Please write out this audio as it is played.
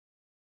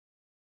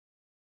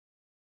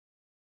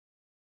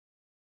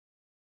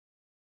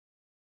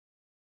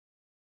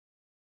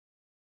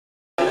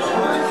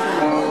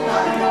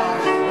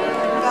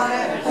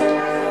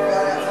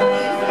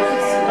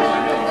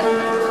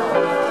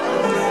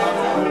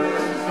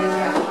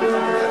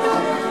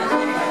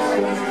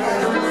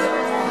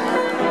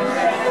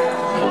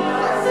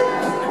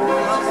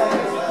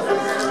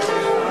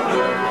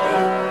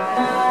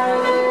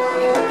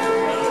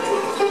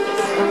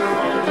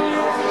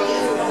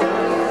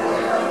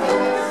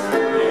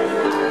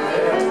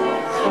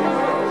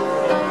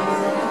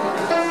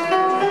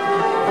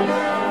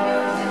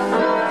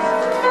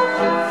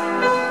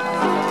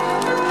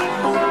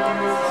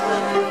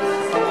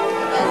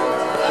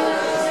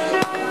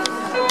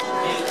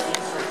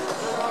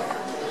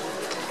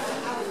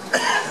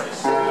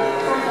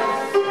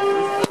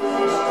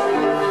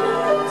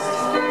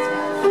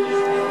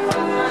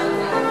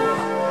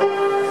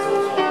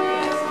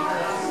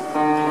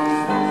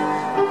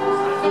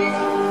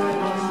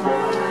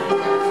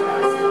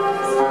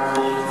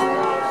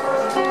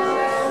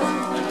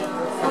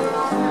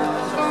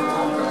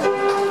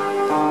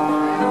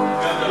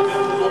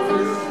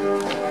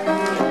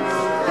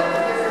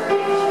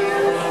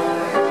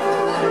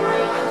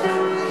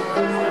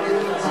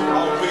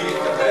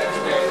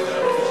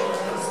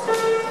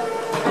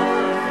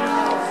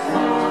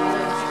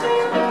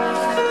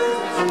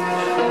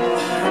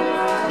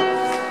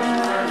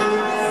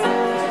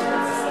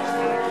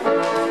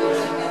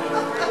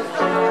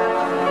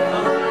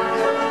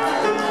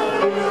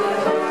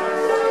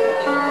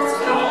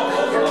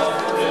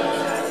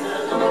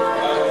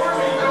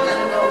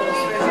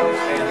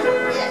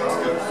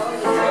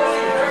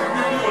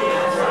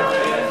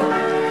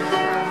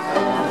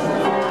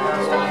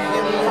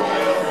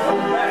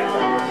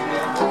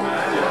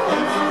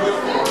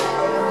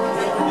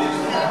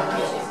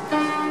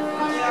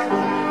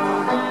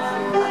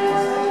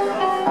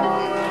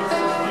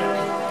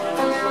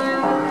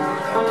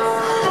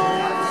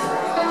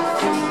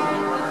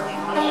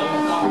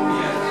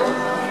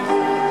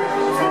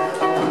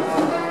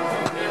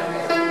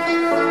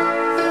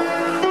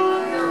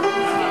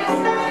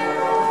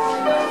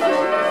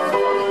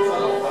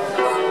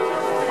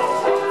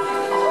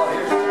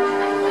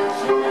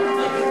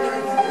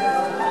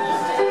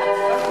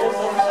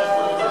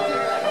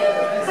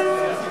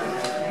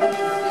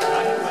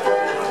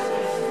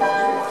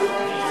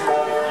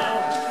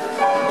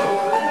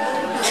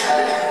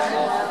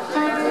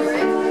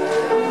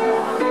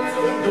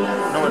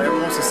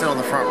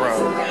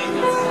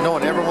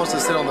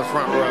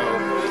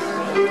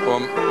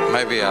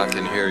Maybe I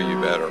can hear you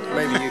better.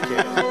 Maybe you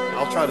can.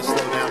 I'll try to slow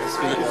down the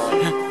speaker.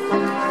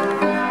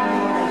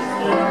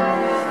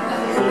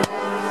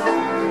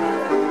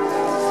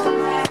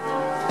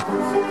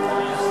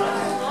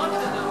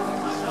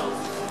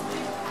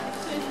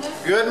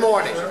 Good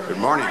morning. Good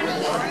morning.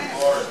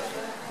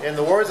 In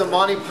the words of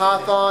Monty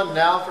Python,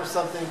 now for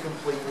something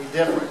completely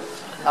different.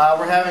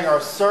 We're having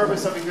our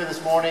service over here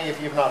this morning,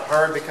 if you've not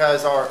heard,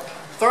 because our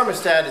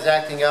thermostat is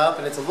acting up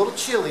and it's a little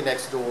chilly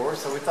next door,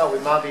 so we thought we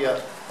might be a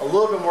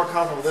little bit more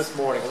comfortable this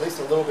morning, at least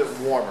a little bit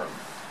warmer.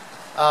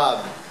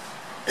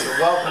 So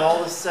welcome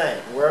all the same.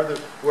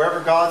 Wherever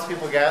God's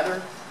people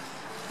gather,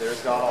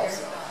 there's God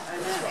also.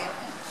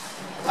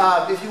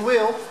 If you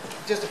will,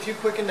 just a few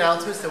quick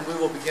announcements that we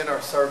will begin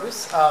our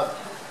service.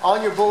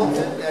 On your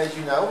bulletin, as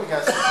you know, we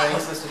got some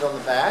things listed on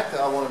the back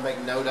that I want to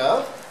make note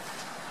of.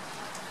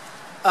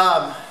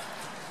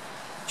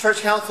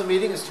 Church council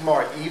meeting is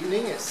tomorrow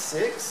evening at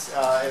 6.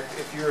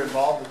 If you're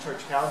involved in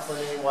church council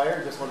in any way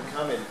or just want to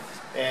come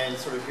and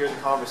sort of hear the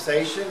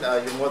conversation,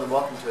 you're more than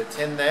welcome to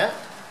attend that.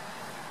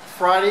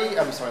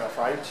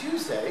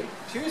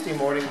 Tuesday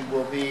morning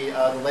will be,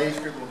 the ladies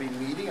group will be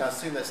meeting. I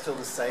assume that's still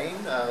the same.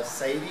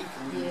 Sadie,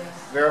 can you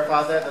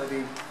verify that? That'll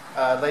be,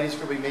 ladies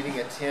group will be meeting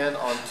at 10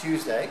 on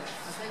Tuesday. I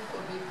think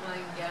we'll be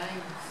playing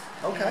games.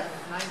 Okay.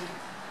 Maybe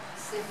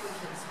see if we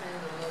can spend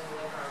a little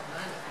of our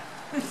money.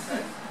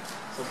 Okay.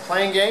 So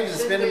playing games and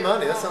spending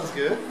money, that sounds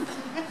good.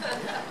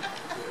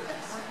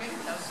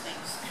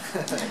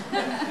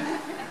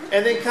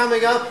 And then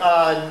coming up,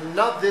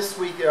 not this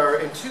week, or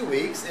in 2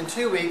 weeks,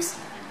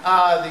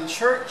 the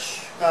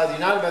church, the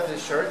United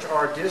Methodist Church,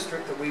 our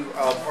district that we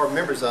are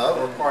members of,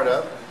 or part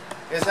of,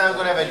 is now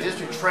going to have a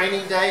district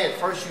training day at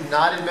First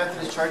United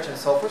Methodist Church in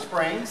Sulphur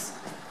Springs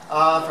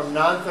from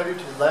 9:30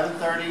 to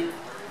 11:30.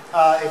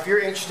 If you're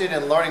interested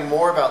in learning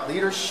more about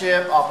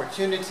leadership,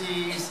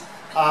 opportunities,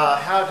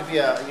 how to be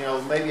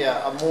maybe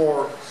a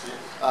more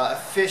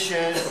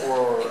efficient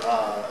or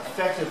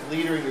effective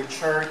leader in your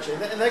church, and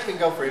that can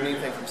go for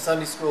anything from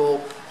Sunday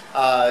school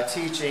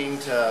teaching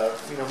to,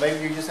 maybe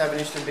you just have an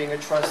interest in being a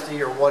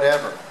trustee or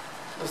whatever.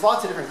 There's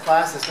lots of different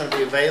classes going to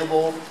be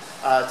available.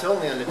 It's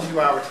only on a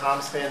 2-hour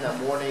time span that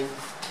morning,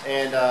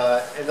 and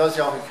those of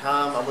y'all who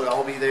come,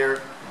 I'll be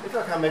there. If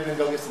y'all come, maybe we can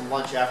go get some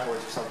lunch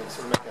afterwards or something,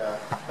 sort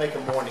of make a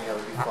morning of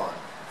it. It'd be fun.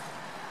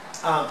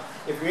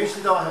 If you're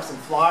interested, though, I have some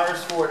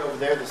flyers for it over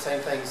there, the same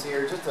things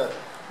here, just to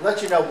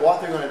let you know what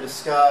they're going to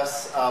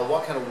discuss,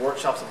 what kind of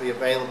workshops will be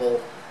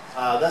available.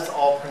 That's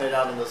all printed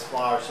out in those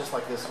flyers, just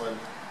like this one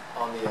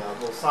on the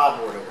little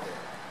sideboard over there.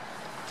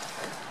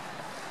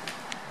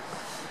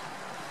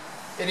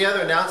 Any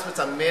other announcements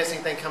I missed?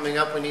 Anything coming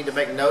up we need to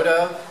make note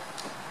of?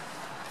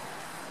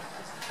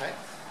 Okay.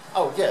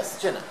 Oh,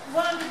 yes, Jenna.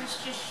 Wanda was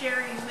just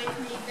sharing with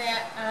me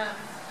that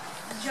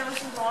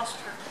Josie lost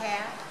her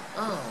cat.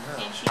 Oh,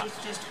 no. And she's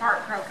just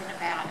heartbroken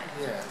about it.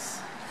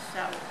 Yes.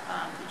 So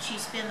she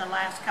spent the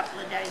last couple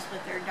of days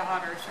with their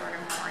daughter sort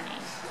of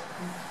mourning.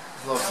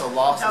 So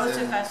losses those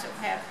of us who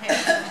have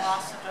pets and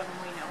lost of them,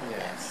 we know what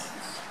that Yes.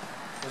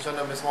 means. Which I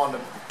know Miss Wanda,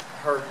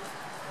 her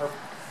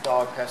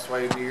dog passed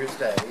away New Year's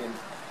Day, and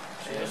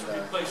She has a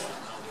replacement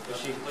now.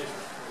 she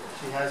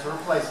has a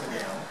replacement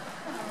now.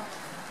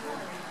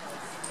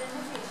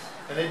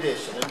 An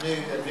addition, a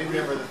new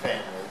member of the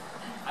family.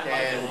 I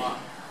like it a lot.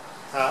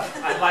 Huh?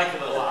 I like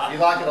it a lot. You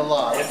like it a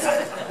lot.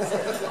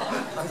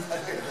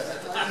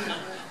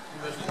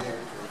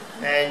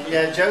 And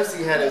yeah,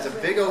 Josie had it was a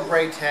big old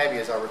gray tabby,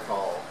 as I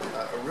recall.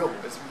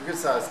 It's a good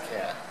sized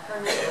cat.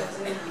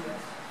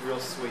 Real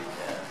sweet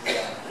cat.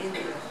 Yeah.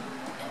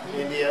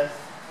 India.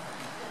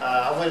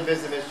 I went and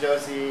visited Miss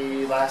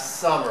Josie last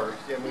summer,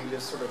 and we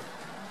just sort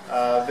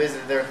of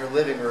visited there in her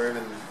living room,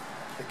 and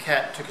the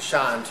cat took a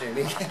shine to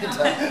me.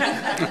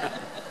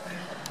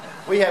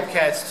 We have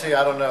cats too.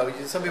 I don't know.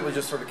 Some people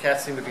just sort of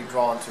cats seem to be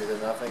drawn to them.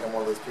 And I think I'm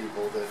one of those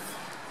people that.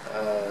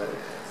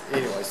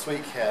 Anyway,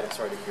 sweet cat. I'm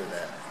sorry to hear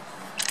that.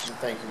 And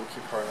thank you. We'll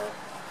keep her in our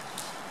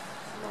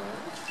mind.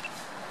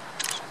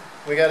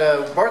 We got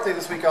a birthday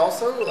this week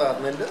also.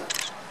 Linda,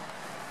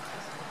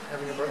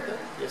 having a birthday?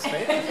 Yes,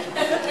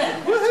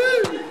 ma'am.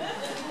 Woohoo!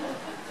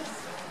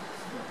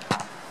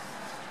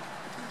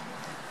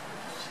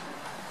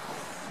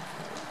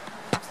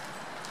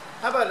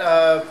 How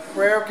about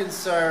prayer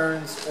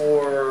concerns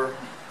or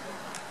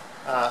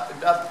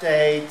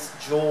updates,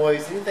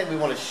 joys, anything we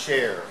want to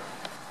share?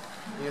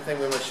 Anything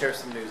we want to share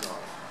some news on?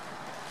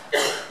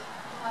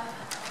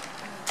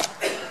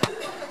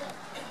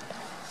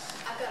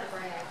 I've got a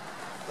brag.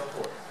 Go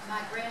for it. My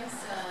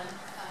grandson,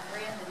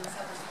 Brandon in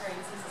Silver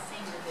Springs, he's a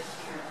senior this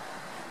year,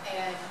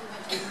 and he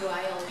went to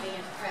UIL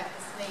band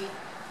practice meet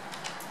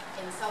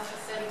in social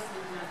studies, he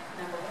was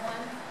number 1,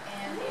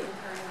 and in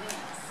current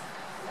events.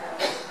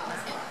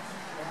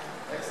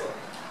 Excellent.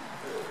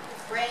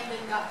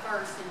 Brandon got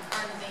first in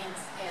current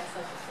events and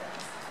social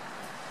studies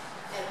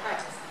at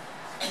practice.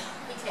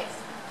 He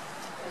texted me.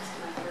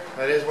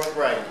 That is worth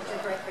bragging It's a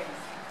about. great friend.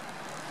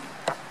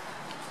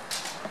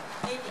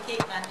 Need to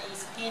keep my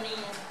niece Penny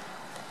in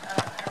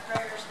her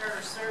prayers.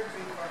 Her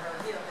surgery for her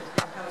hip has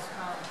been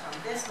postponed from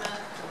this month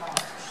to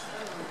March.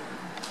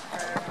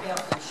 Her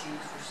health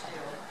issues are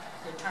still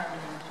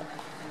determining when they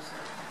can do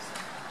surgery.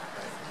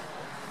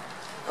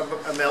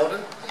 Imelda?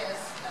 Yes,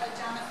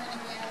 Jonathan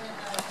again,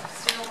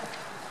 still,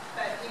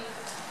 but he,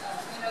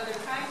 they're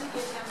trying to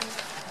get him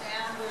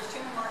down, where his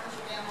tumor markers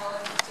are down low,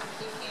 so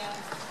he can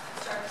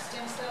start the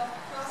stem cell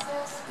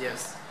process.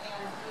 Yes.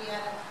 And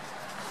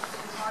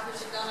his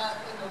markers have gone up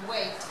in the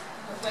wait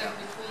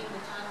between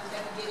the time we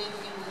got to get into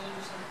him and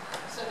Anderson.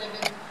 So they've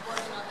been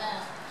working on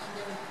that. And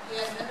then he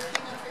had another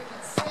chemo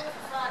treatment set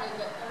for Friday,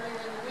 but earlier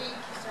in the week,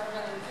 he started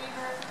having a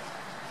fever.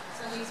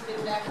 So he's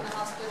been back in the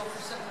hospital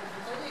for something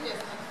completely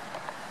different.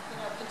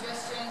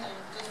 Congestion and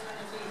just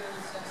running fever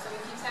and stuff. So he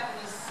keeps having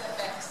these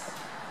setbacks.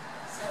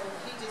 So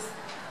he's really,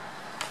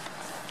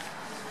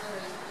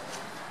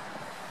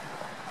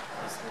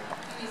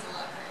 he needs a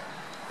lot of prayer.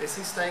 Is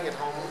he staying at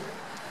home?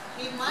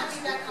 He might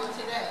be back home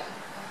today.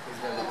 He's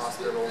been in the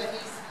hospital. But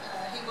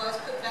he was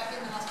put back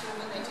in the hospital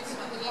when they took him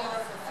to the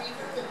ER for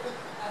fever,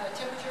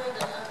 temperature.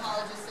 The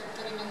oncologist that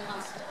put him in the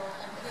hospital.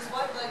 And his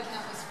white blood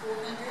count was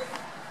 400,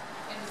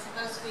 and it's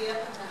supposed to be up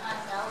in the high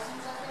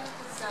thousands, I think.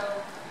 So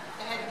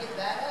they had to get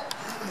that up.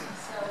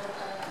 So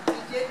he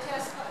did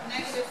test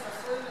negative for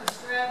flu and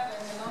strep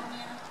and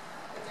pneumonia,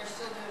 but they're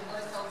still doing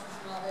blood cultures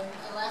and all that.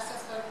 The last I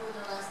spoke with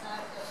her last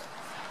night, they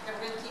were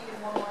going to keep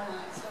him one more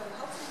night. So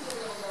hopefully he'll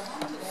be able to go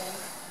home today,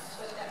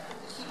 but that put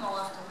the chemo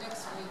off till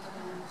next week, and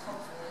then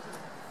hopefully.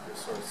 It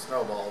sort of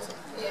snowballs.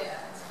 Yeah,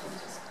 it's been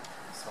just.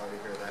 Sorry to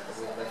hear that, but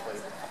we'll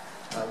definitely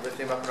lift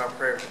him up in our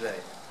prayer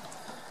today.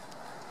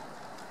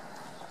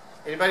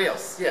 Anybody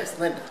else? Yes,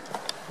 Linda.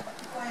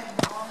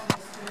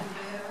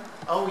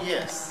 Oh,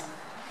 yes.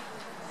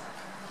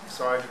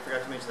 Sorry, I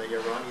forgot to mention that. Yeah,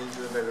 Ronnie is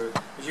doing better.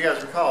 As you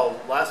guys recall,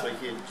 last week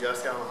he had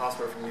just got out of the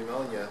hospital from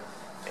pneumonia,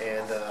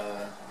 and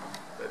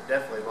but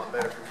definitely a lot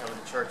better for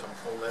coming to church on a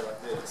cold day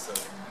like this. So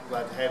I'm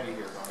glad to have you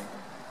here, Ronnie.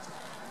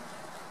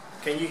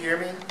 Can you hear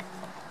me?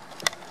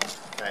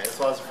 Okay, that's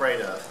what I was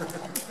afraid of.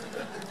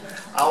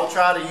 I will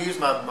try to use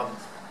my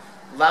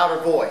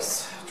louder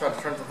voice. Try to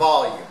turn up the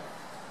volume.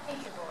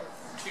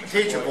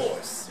 Teacher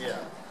voice, yeah.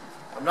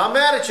 I'm not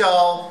mad at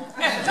y'all.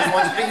 I just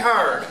want you to be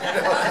heard.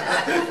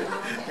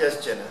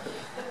 Yes, Jenna.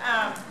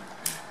 I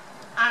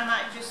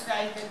might just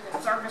say that the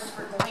service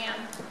for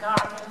Glenn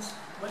Goggins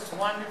was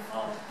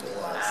wonderful. It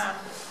was.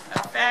 A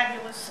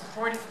fabulous,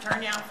 supportive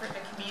turnout for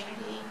the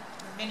community.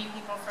 Many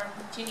people from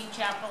Tinney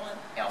Chapel and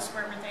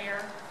elsewhere were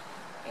there.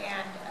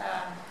 And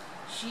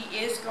she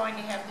is going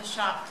to have the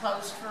shop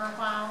closed for a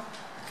while.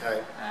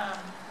 Okay.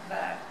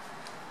 But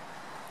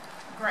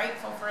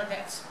grateful for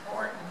that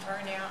support and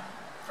turnout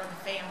for the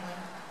family.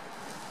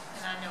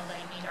 And I know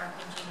they need our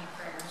continued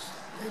prayers.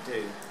 They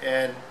do.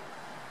 And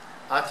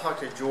I talked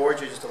to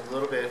Georgia just a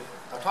little bit.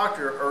 I talked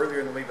to her earlier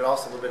in the week, but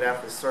also a little bit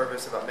after the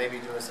service about maybe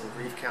doing some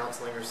grief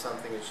counseling or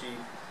something. And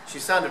she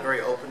sounded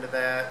very open to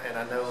that. And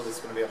I know it's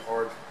going to be a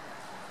hard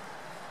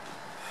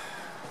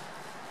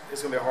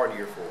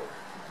year for her.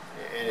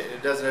 And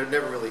it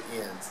never really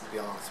ends, to be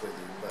honest with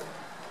you. But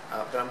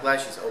I'm glad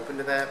she's open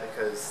to that,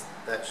 because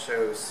that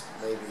shows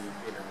maybe,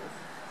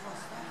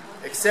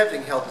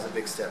 accepting help is a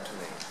big step to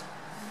me.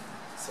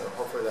 So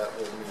hopefully that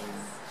will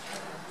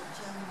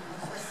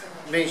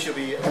mean she'll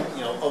be,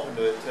 open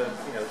to it, to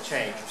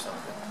change or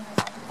something.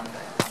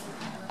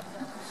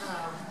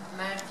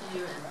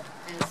 Matthew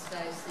and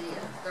Stacy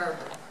and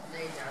Thurber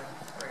need our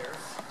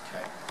prayers.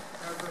 Okay.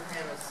 Thurber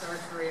had a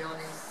surgery on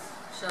his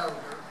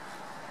shoulder,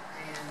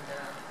 and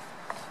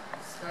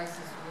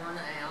Stacy's worn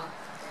out,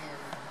 and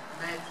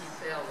Matthew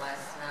fell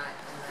last night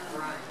in the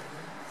rain,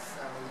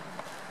 so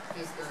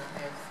he's going to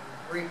have some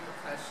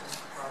repercussions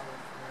probably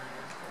from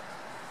that, but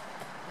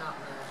not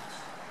much.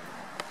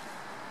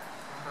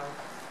 I hope.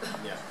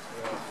 Yeah.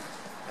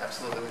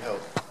 Absolutely, we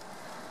hope.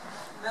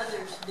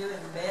 Mother's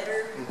doing better.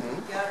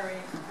 got her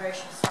in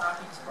compression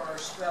stockings for her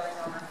swelling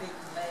on her feet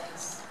and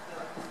legs,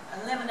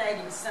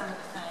 eliminating some of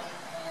the pain,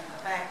 and the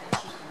fact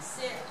that she can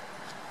sit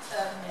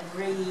up and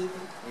read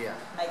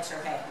makes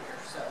her happier.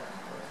 So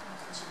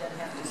she doesn't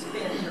have to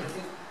spin her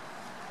feet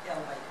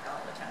elevated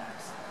all the time.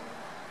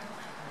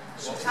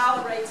 So she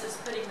tolerates us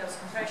putting those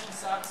compression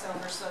socks on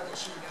her so that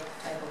she can go to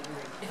the table and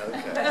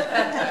read.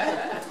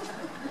 Okay.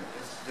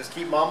 Just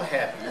keep Mama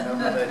happy. You know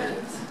how that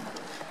is.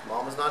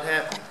 Mama's not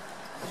happy.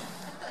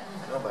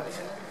 Nobody's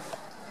happy.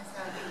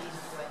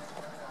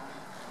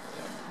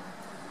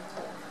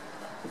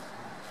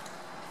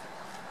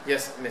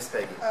 Yes, Miss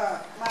Peggy.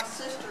 My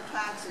sister,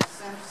 Patsy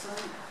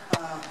Simpson,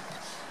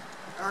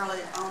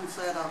 early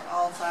onset of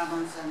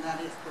Alzheimer's, and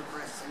that is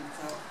progressing,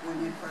 so we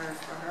need prayers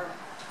for her.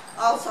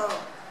 Also,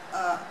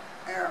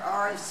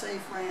 our REC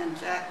friend,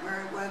 Jack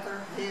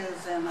Merriweather, he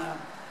is in a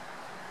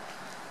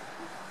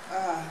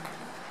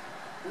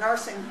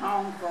nursing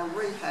home for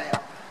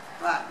rehab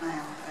right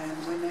now,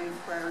 and we need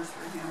prayers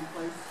for him,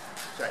 please.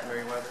 Jack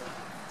Merriweather.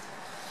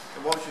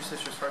 And what was your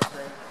sister's first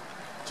name?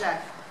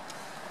 Jack.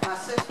 My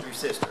sister. Your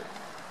sister.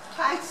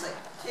 Tansy.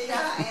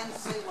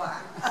 T-I-N-C-Y.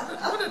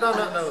 How did I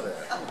not know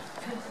that?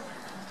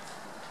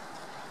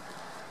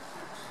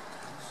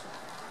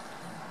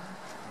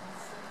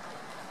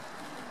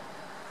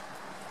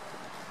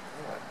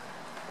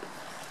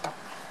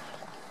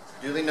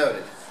 Duly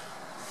noted.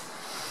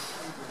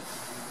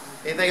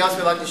 Anything else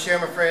we'd like to share,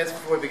 my friends,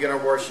 before we begin our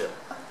worship?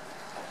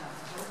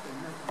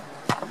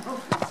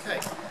 Okay.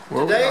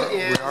 Well,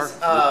 Today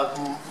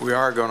we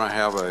are going to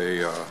have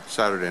a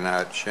Saturday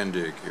night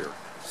shindig here.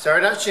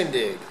 Saturday night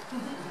shindig.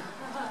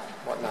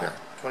 What night?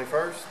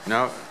 21st?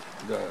 No,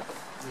 the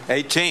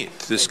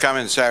 18th. This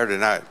coming Saturday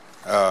night.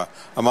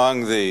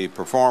 Among the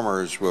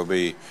performers will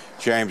be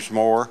James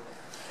Moore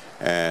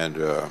and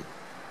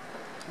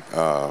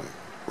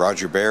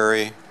Roger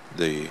Berry,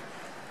 the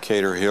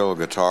Cater Hill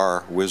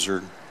guitar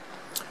wizard,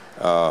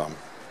 Doc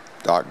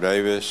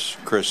Davis,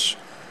 Chris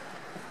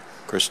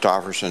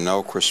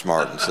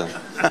Martinson,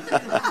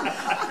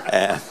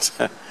 and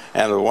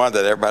the one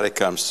that everybody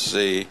comes to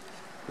see,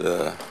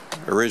 the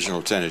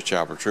original Tinney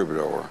Chapel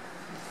troubadour,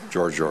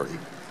 George Jordan.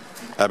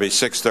 That'll be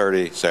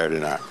 6:30 Saturday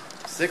night.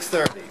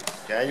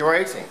 6:30,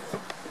 January 18th.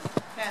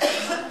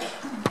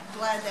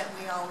 Glad that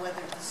we all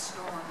weathered the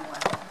storm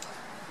well.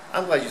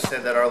 I'm glad you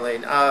said that,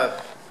 Arlene.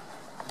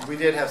 We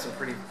did have some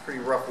pretty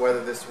rough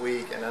weather this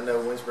week, and I know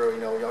Winsboro,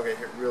 y'all get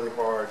hit really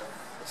hard,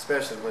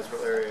 especially in the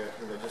Winsboro area,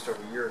 just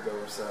over a year ago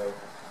or so.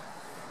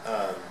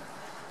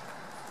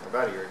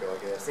 About a year ago,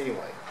 I guess.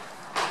 Anyway,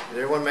 did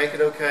everyone make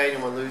it okay?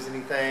 Anyone lose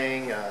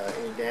anything?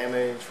 Any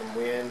damage from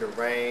wind or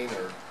rain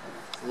or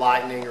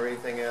lightning or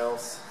anything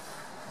else?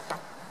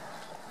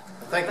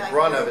 I think the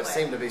brunt of it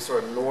seemed to be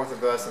sort of north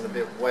of us and a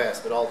bit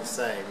west, but all the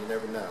same, you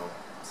never know.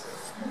 So,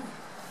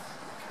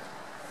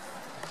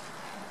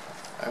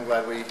 I'm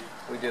glad we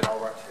did all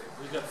right too.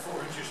 We got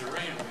 4 inches of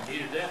rain. We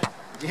needed that.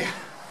 Yeah.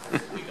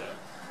 We got it.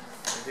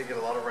 We did get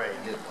a lot of rain,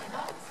 didn't we?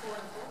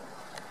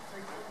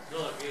 No,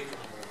 I gave them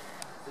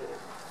 4.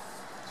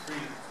 3.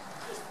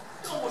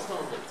 It's almost on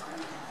the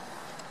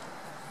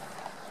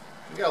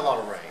We got a lot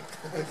of rain.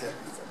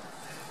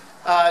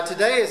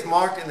 Today is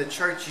marked in the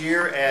church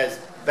year as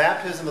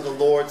Baptism of the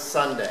Lord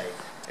Sunday.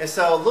 And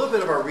so a little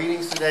bit of our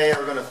readings today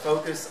are going to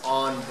focus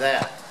on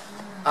that.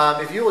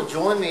 If you will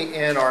join me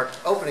in our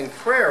opening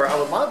prayer, I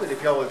would love it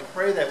if y'all would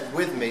pray that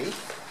with me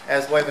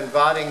as a way of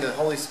inviting the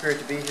Holy Spirit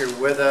to be here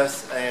with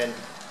us and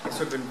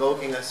sort of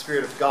invoking the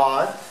Spirit of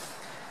God.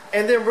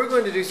 And then we're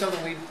going to do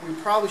something we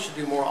probably should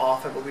do more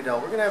often, but we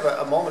don't. We're going to have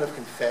a moment of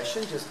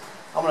confession.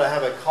 I'm going to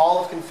have a call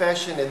of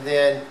confession, and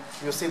then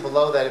you'll see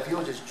below that if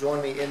you'll just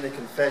join me in the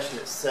confession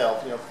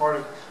itself. Part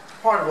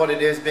of what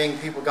it is being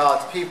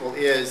God's people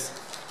is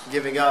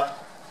giving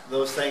up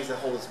those things that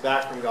hold us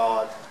back from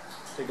God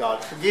to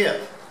God to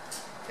forgive.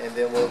 And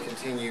then we'll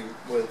continue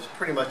with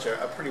pretty much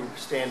a pretty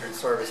standard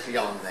service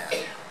beyond that.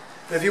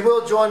 But if you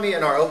will join me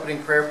in our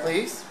opening prayer,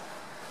 please.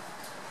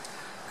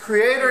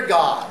 Creator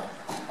God,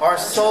 our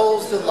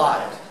soul's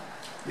delight,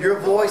 your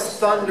voice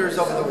thunders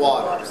over the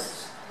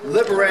waters,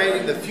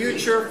 liberating the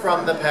future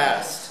from the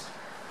past.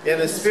 In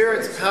the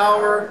Spirit's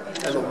power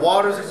and the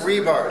waters of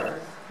rebirth,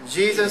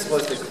 Jesus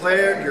was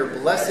declared your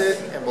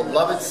blessed and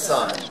beloved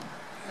Son.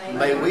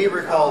 May we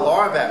recall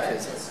our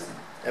baptism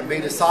and be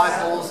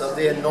disciples of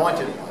the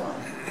Anointed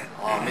One.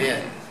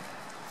 Amen.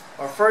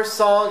 Our first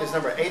song is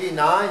number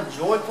 89,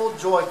 Joyful,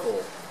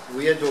 Joyful,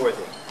 We Adore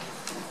Thee.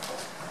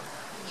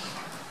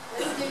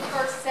 Let's do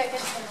first,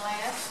 second, and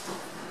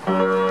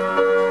last.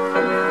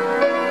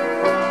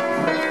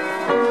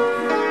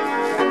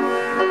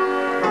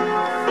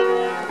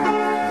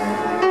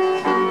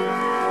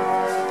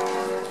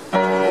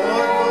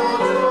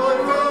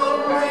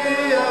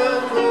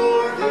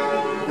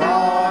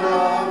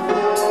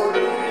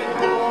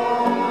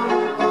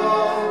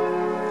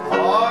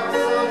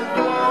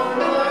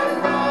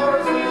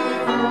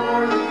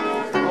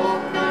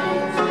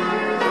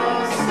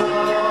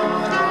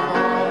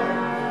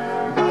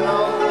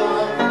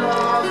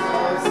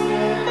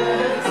 Sin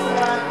and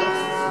sacrifice.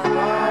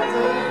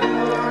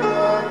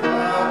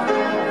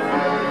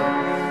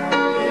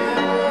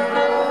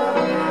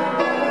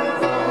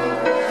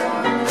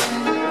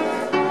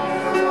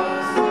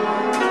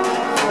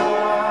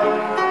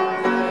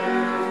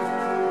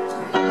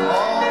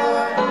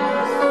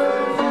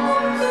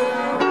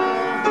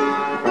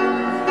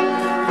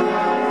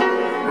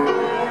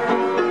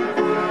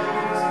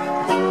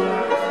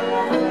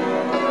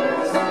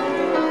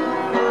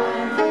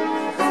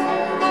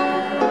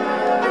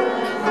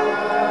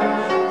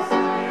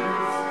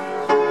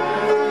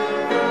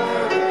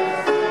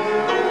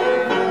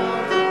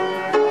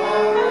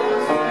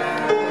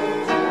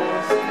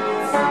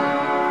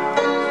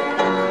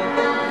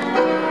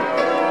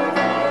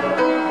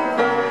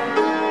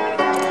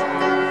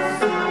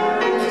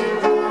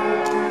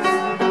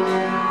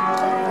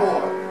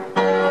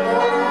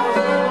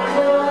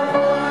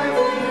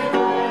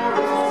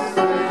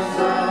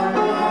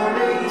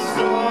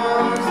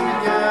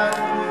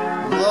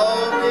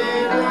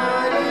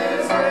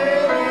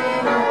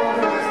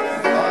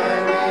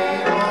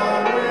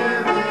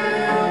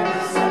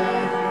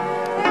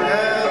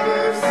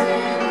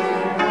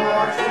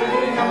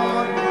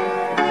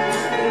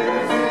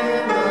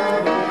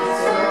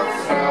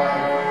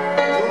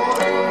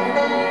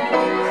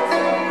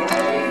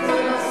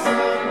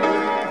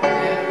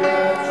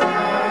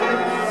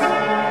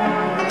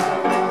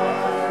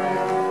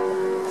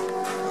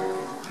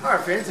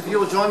 friends, if you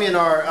will join me in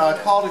our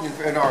call to,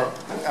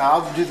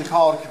 I'll do the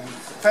call to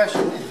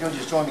confession, if you'll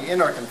just join me in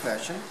our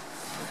confession.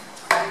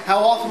 How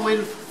often we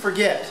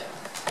forget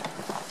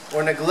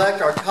or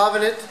neglect our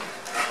covenant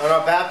and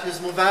our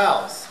baptismal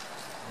vows.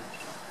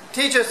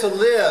 Teach us to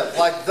live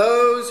like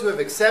those who have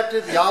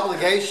accepted the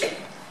obligation,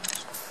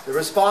 the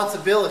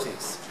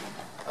responsibilities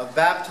of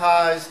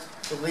baptized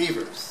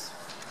believers.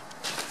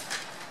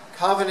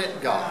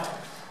 Covenant God,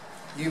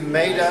 you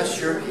made us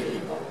your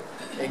people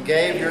and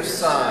gave your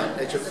Son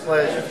at your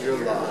pleasure of your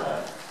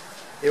love.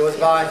 It was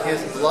by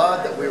his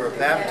blood that we were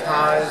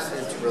baptized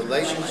into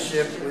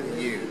relationship with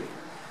you.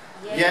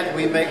 Yet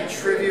we make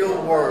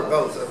trivial word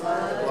both of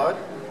blood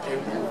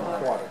and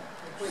water,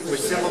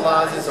 which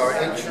symbolizes our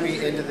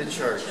entry into the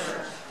church.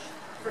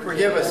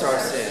 Forgive us our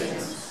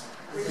sins.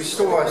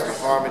 Restore us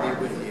to harmony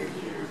with you.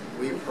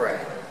 We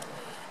pray.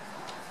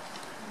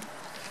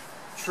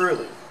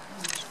 Truly,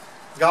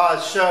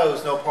 God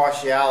shows no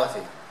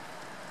partiality,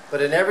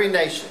 but in every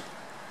nation,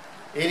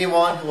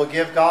 anyone who will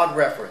give God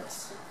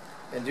reverence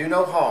and do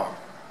no harm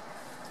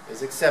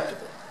is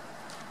acceptable.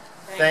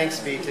 Thanks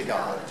be to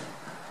God.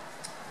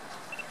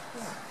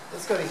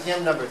 Let's go to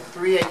hymn number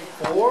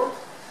 384.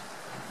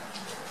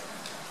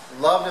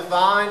 Love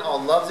Divine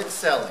on Love's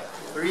Excelling.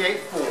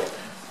 384.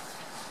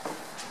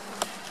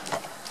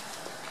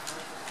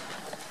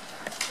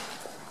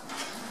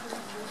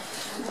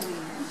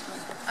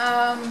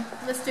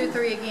 Let's do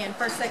 3 again.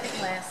 First, second,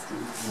 last.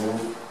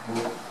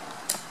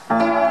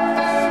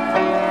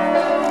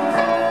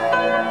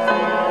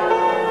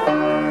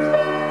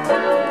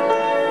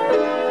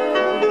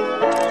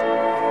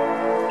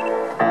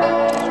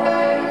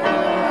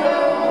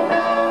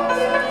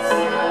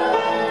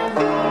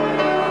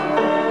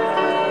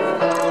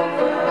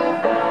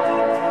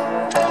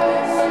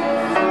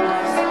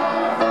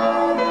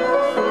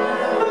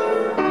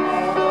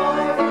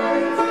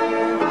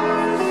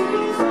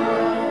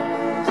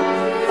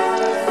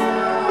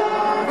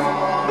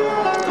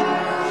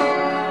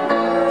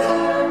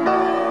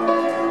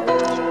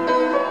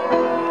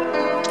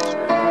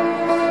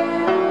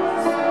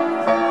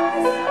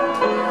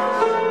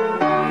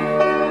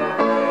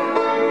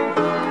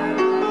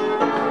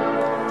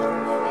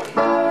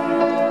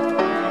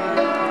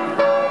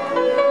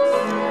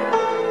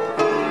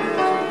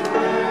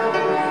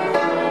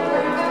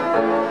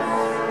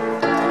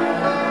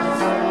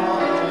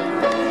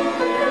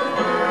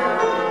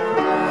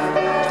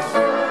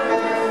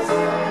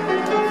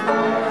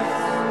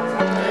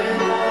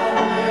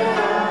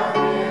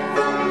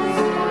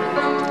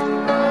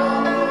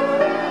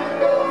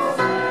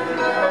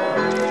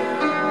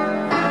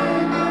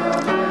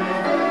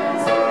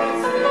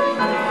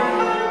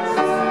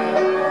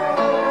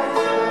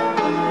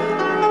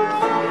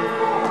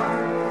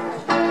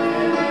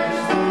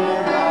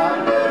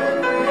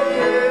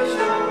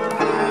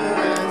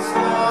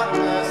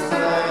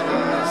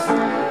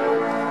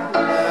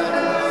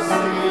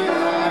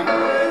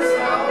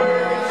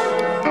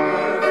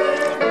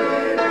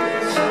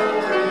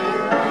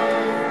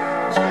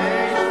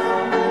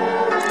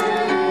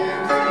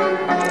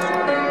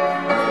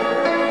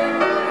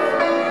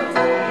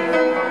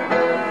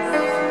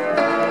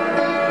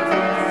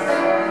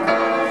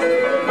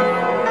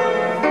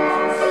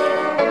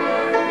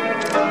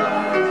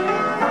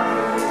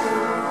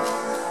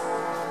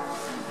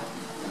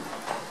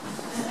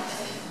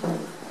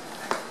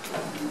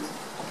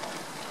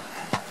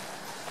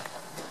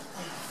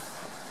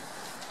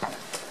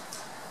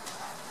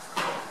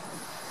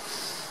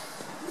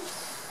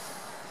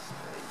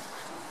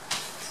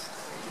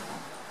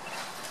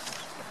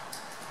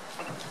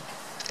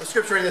 The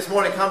scripture reading this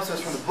morning comes to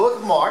us from the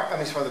book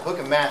of from the book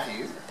of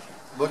Matthew.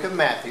 The book of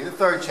Matthew, the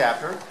 3rd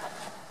chapter,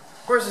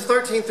 verses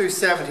 13 through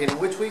 17, in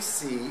which we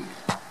see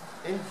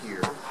and hear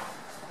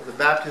of the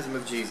baptism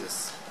of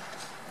Jesus.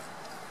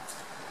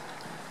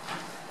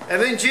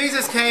 And then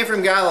Jesus came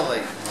from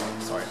Galilee.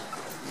 Sorry,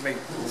 you may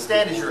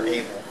stand as you're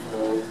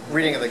able.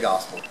 Reading of the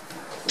gospel.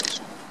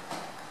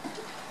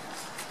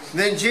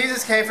 Then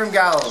Jesus came from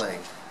Galilee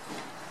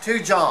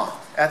to John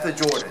at the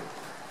Jordan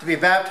to be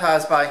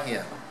baptized by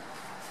him.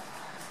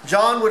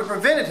 John would have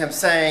prevented him,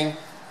 saying,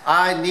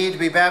 I need to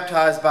be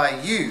baptized by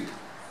you,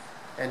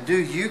 and do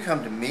you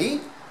come to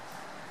me?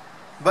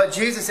 But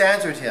Jesus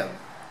answered him,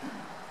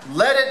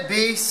 Let it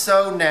be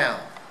so now,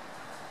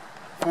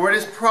 for it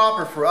is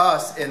proper for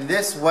us in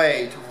this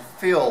way to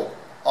fulfill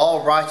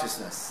all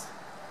righteousness.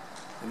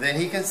 And then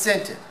he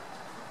consented.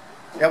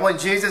 And when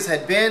Jesus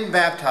had been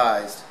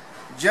baptized,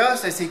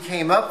 just as he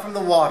came up from the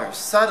water,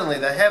 suddenly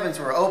the heavens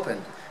were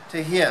opened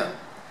to him.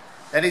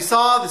 And he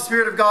saw the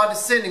Spirit of God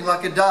descending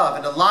like a dove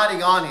and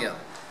alighting on him.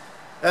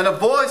 And a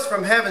voice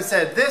from heaven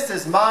said, This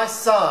is my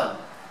Son,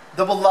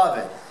 the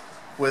beloved,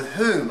 with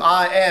whom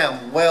I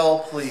am well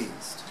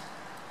pleased.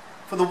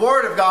 For the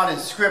Word of God in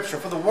Scripture,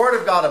 for the Word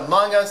of God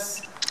among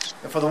us,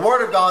 and for the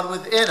Word of God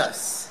within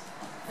us,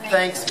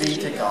 thanks be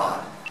to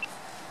God.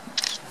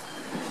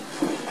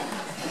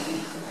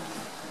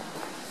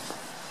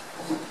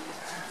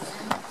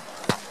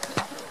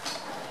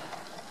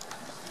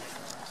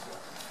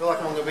 feel like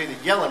I'm going to be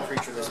the yelling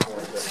preacher this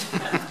morning. But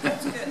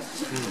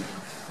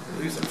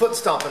do some foot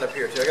stomping up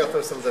here too. I got to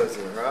throw some of those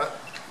in, right?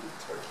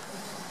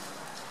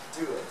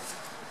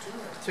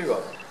 Two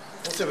of them.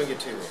 Let's see if we can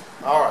get two of them.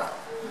 All right.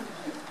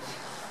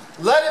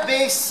 Let it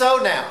be so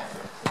now.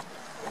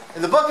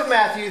 In the book of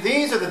Matthew,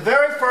 these are the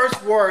very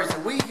first words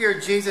that we hear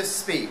Jesus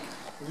speak.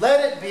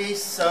 Let it be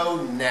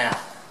so now.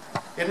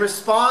 In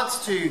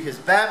response to his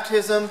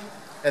baptism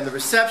and the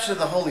reception of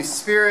the Holy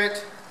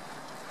Spirit.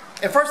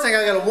 And first thing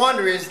I got to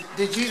wonder is,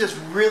 did Jesus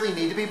really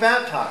need to be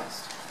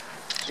baptized?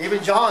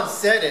 Even John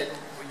said it.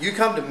 You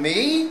come to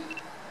me?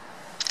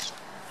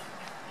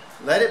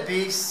 Let it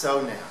be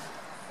so now.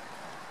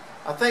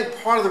 I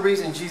think part of the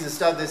reason Jesus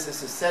does this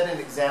is to set an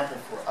example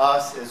for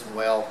us as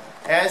well,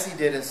 as he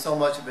did in so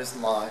much of his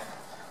life.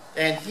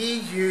 And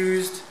he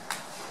used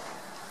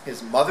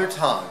his mother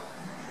tongue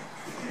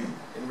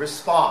in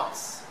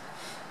response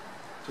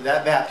to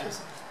that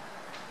baptism.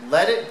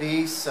 Let it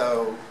be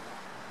so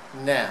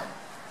now.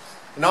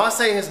 And when I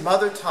say his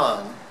mother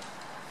tongue,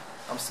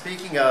 I'm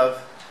speaking of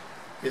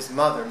his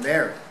mother,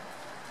 Mary.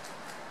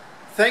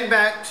 Think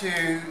back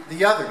to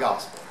the other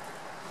gospel,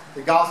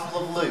 the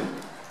Gospel of Luke,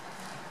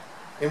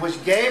 in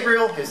which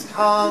Gabriel has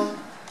come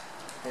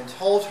and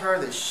told her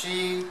that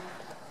she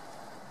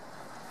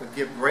would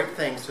give great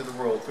things to the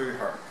world through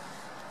her.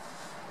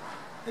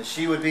 That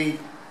she would be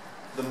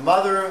the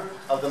mother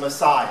of the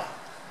Messiah.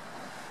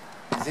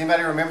 Does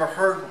anybody remember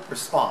her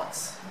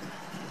response?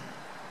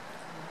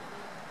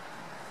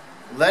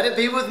 Let it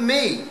be with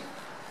me,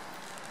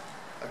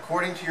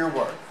 according to your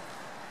word.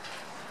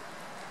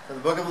 From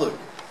the book of Luke.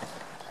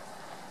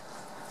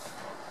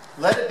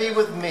 Let it be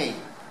with me.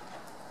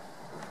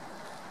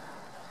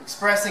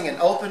 Expressing an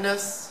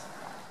openness,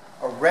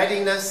 a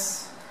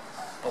readiness,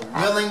 a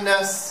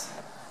willingness,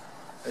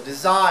 a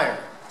desire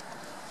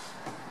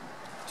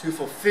to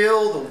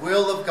fulfill the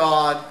will of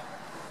God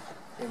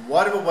in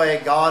whatever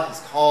way God has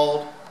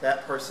called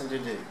that person to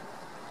do.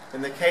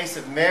 In the case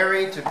of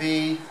Mary, to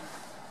be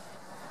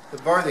the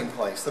birthing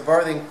place, the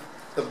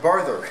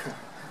birther,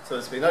 so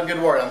to speak. Not a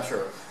good word, I'm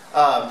sure.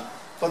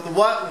 But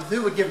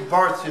who would give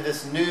birth to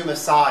this new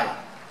Messiah.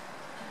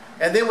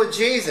 And then with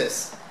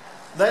Jesus,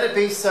 let it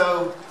be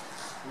so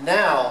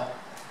now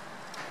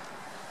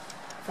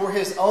for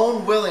his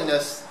own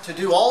willingness to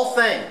do all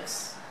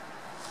things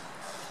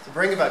to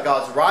bring about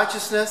God's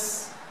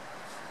righteousness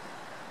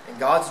and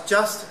God's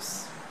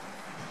justice.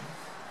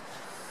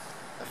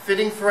 A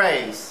fitting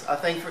phrase, I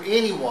think, for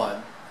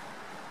anyone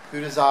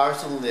who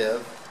desires to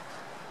live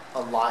a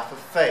life of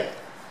faith.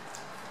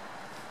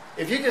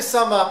 If you could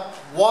sum up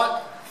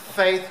what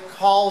faith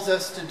calls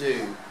us to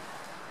do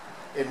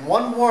in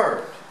one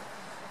word,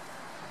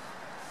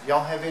 do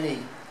y'all have any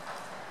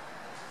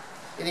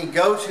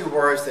go-to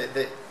words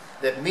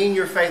that mean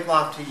your faith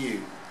life to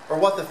you? Or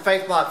what the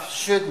faith life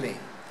should mean?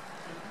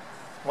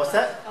 What's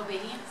that?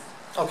 Obedience.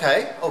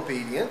 Okay,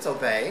 obedience,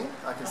 obeying.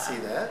 I can see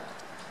that.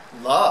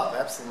 Love,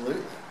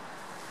 absolutely.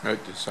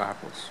 Make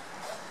disciples.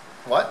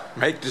 What?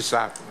 Make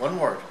disciples. One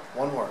word.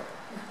 One word.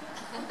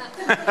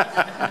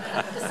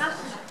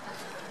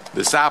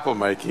 Disciple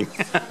making.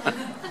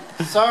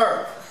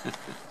 Serve.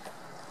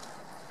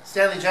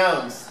 Stanley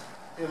Jones,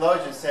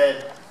 theologian,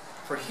 said,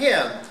 for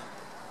him,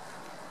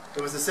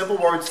 it was the simple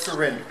word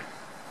surrender.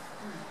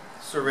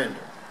 Surrender.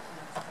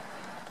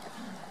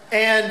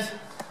 And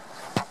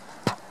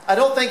I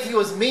don't think he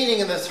was meaning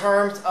in the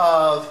terms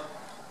of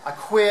I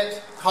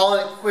quit,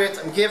 calling it quits,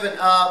 I'm giving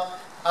up,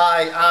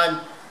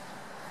 I'm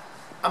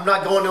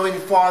not going no any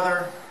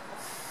farther.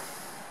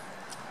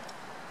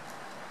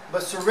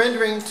 But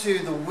surrendering to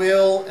the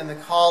will and the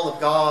call of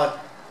God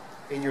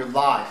in your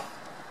life.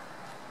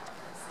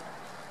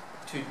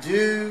 To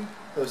do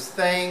those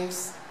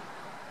things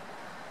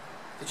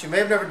that you may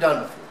have never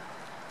done before.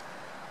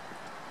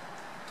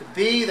 To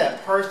be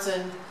that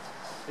person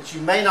that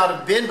you may not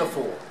have been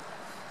before.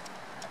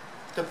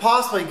 To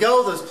possibly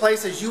go those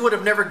places you would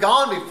have never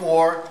gone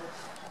before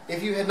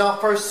if you had not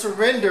first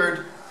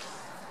surrendered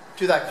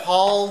to that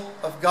call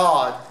of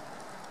God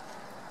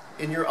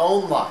in your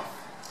own life.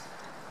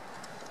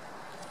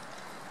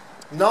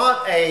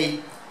 Not a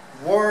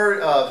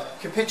word of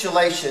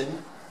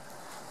capitulation,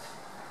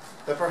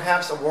 but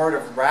perhaps a word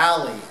of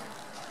rallying.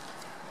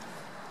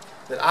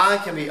 That I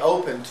can be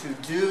open to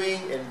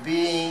doing and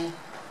being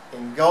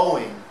and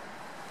going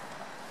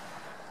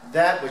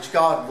that which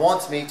God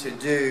wants me to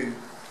do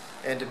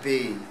and to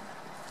be.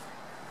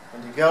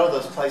 And to go to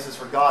those places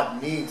where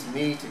God needs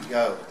me to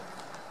go.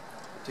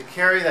 To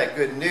carry that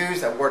good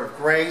news, that word of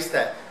grace,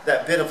 that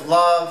bit of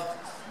love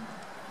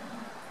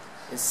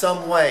in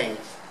some way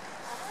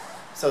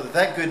so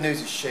that good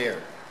news is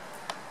shared.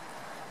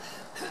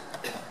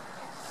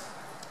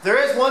 There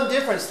is one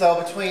difference,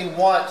 though, between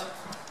what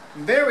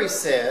Mary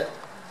said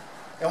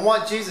and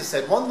what Jesus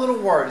said. One little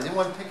word. Does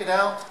anyone pick it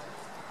out?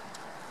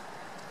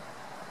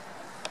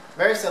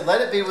 Mary said,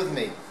 let it be with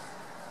me.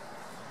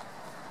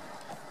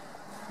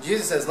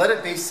 Jesus says, let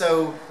it be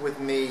so with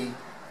me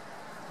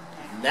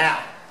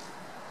now.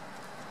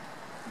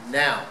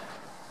 Now.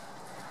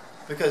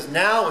 Because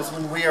now is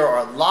when we are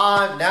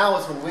alive. Now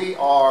is when we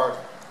are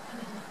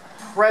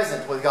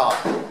present with God.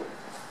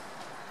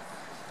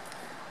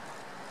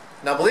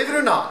 Now, believe it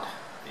or not,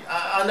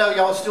 I know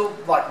y'all still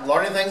like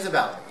learning things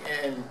about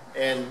me,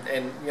 and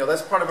you know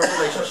that's part of a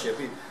relationship.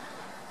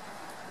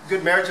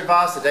 Good marriage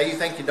advice: the day you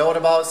think you know it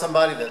about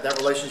somebody, that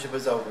relationship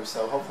is over.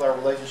 So hopefully our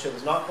relationship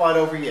is not quite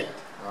over yet,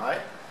 all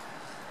right?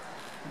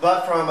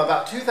 But from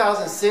about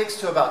 2006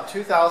 to about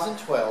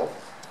 2012,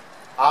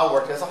 I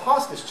worked as a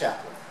hospice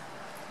chaplain,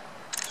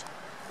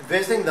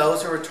 visiting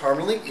those who are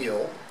terminally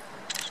ill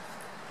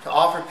to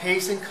offer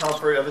peace and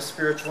comfort of a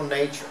spiritual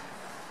nature.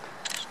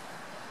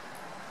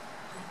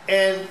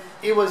 And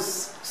it was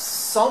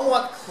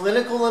somewhat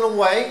clinical in a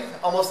way,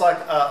 almost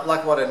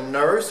like what a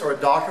nurse or a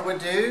doctor would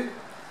do,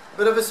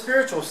 but of a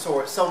spiritual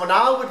sort. So when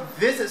I would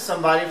visit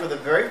somebody for the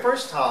very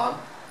first time,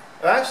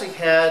 I actually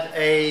had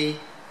a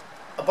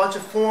bunch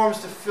of forms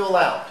to fill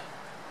out.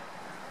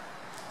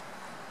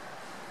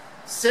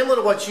 Similar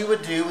to what you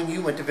would do when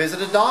you went to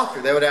visit a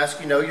doctor. They would ask,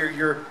 you know,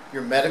 your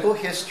medical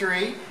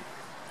history,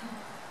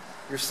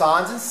 your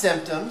signs and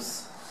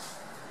symptoms,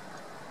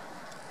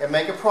 and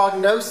make a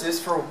prognosis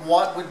for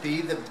what would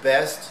be the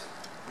best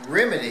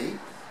remedy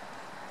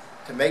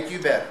to make you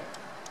better.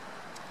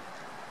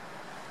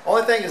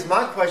 Only thing is,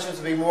 my questions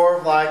would be more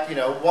of like, you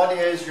know, what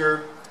is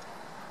your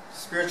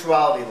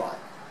spirituality like?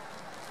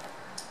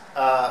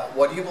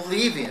 What do you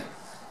believe in?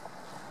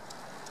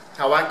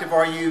 How active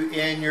are you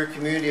in your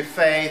community of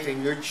faith,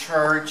 in your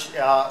church?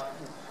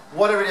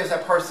 Whatever it is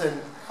that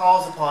person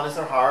calls upon as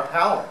their higher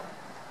power.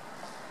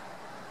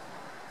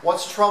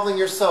 What's troubling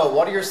your soul?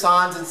 What are your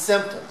signs and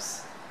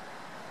symptoms?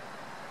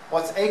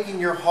 What's aching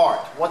your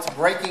heart? What's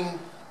breaking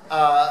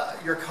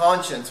your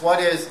conscience? What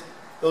is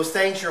those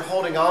things you're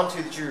holding on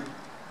to that you're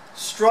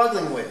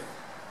struggling with?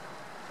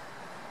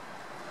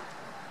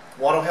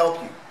 What will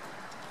help you?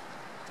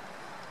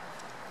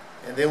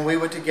 And then we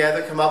would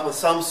together come up with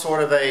some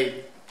sort of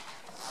a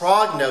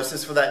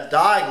prognosis for that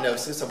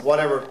diagnosis of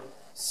whatever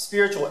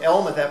spiritual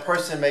ailment that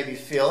person may be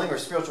feeling or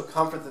spiritual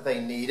comfort that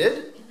they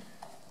needed,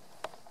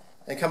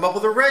 and come up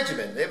with a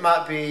regimen. It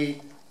might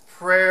be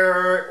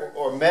prayer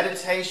or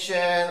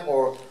meditation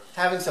or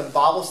having some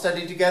Bible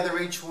study together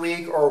each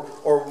week or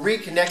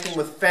reconnecting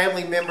with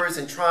family members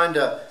and trying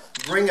to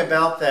bring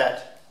about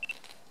that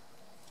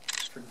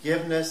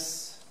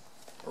forgiveness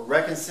or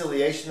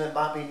reconciliation that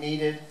might be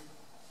needed.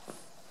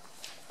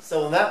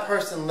 So when that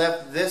person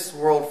left this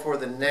world for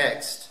the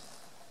next,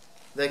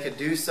 they could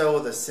do so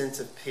with a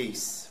sense of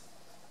peace.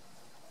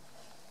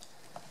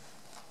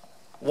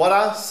 What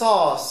I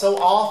saw so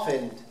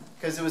often,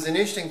 because it was an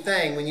interesting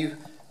thing, when you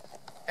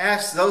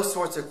ask those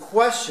sorts of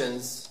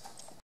questions,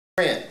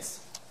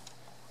 friends,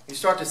 you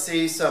start to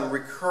see some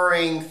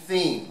recurring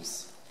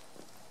themes.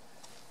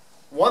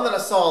 One that I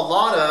saw a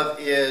lot of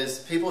is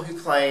people who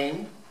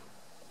claim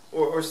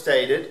or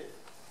stated,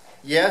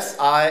 yes,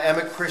 I am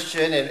a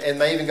Christian, and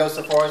may even go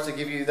so far as to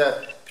give you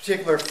the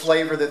particular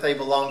flavor that they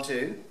belong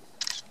to.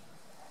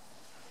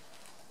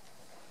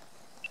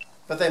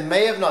 But they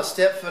may have not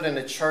stepped foot in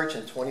a church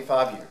in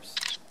 25 years.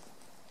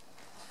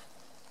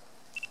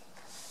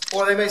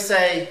 Or they may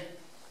say,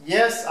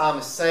 yes, I'm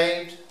a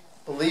saved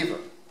believer.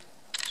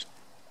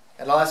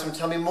 And I'll ask them to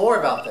tell me more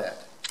about that.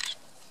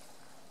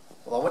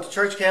 Well, I went to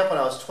church camp when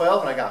I was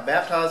 12 and I got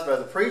baptized by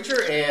the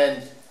preacher,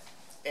 and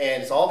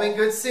it's all been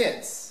good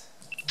since.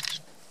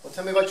 Well,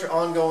 tell me about your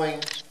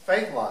ongoing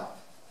faith life.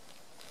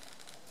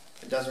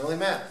 It doesn't really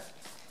matter.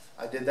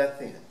 I did that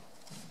then.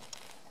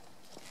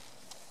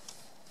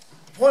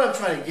 The point I'm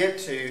trying to get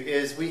to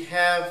is we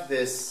have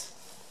this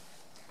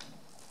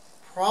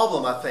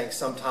problem, I think,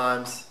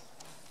 sometimes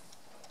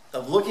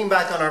of looking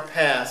back on our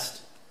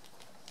past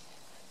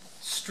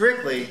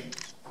strictly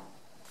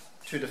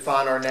to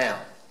define our now.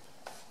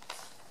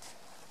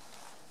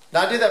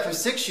 Now, I did that for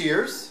 6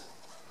 years.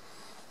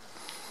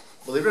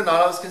 Believe it or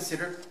not, I was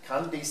considered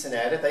kind of decent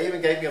at it. They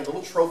even gave me a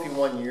little trophy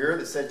one year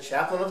that said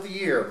Chaplain of the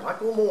Year,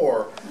 Michael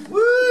Moore.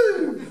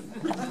 Woo!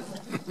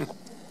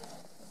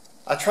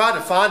 I tried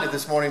to find it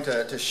this morning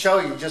to show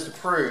you just to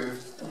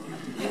prove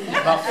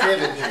about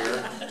fibbing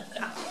here.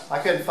 I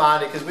couldn't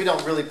find it because we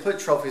don't really put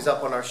trophies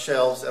up on our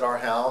shelves at our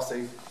house.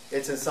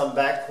 It's in some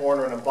back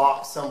corner in a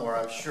box somewhere,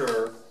 I'm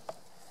sure.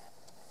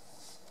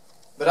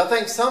 But I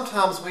think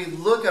sometimes we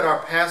look at our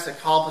past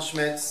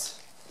accomplishments.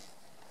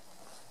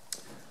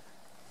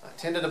 I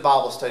attended a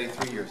Bible study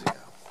 3 years ago.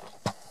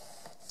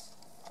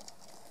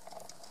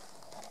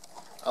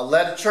 I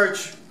led a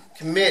church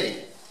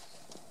committee.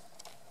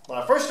 When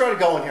I first started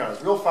going here, I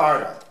was real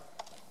fired up.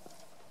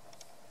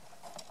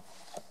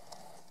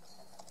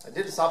 I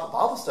did a stop a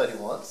Bible study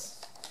once.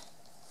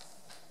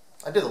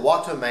 I did the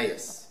walk to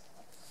Emmaus.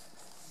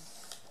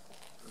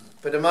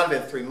 But it might have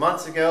been 3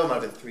 months ago, it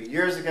might have been 3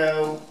 years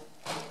ago,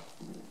 it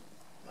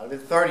might have been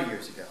 30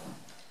 years ago.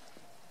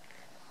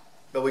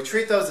 But we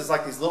treat those as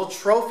like these little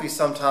trophies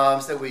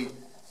sometimes that we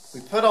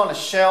put on a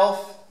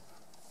shelf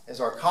as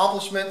our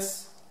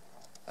accomplishments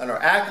and our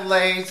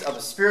accolades of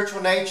a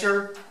spiritual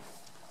nature.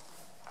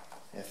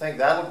 And I think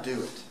that'll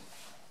do it.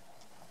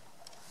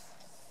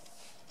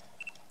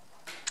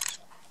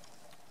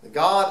 The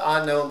God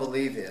I know and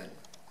believe in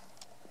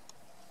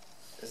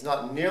is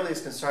not nearly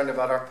as concerned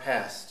about our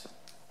past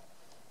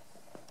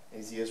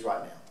as he is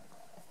right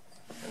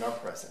now in our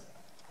present.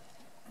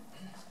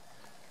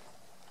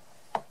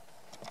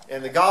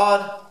 And the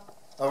God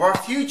of our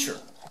future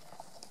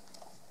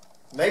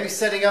maybe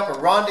setting up a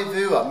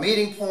rendezvous, a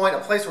meeting point, a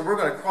place where we're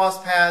going to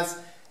cross paths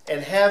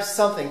and have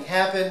something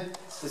happen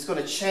that's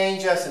going to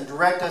change us and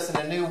direct us in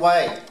a new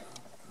way.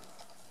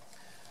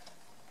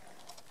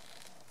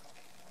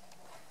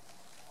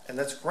 And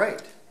that's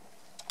great.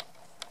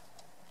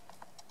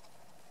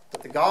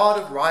 But the God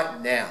of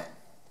right now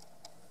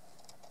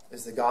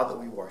is the God that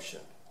we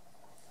worship.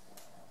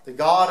 The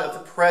God of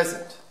the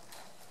present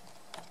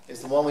is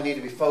the one we need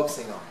to be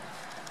focusing on.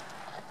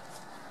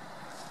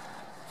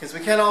 Because we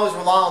can't always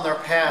rely on our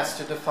past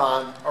to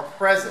define our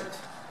present.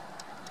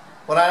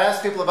 When I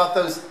ask people about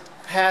those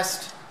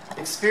past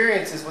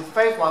experiences with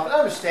faith life, I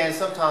understand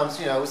sometimes,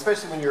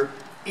 especially when you're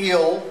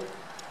ill,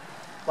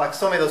 like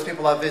so many of those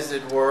people I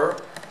visited were,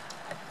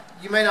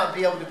 you may not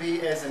be able to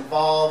be as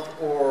involved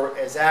or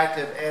as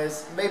active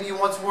as maybe you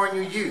once were in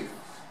your youth.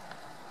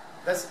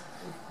 That's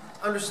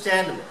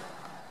understandable.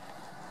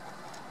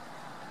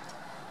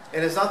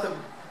 And it's not that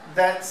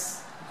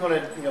that's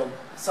going to,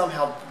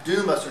 somehow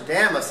doom us or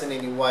damn us in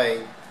any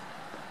way.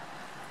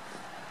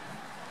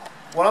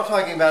 What I'm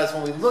talking about is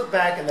when we look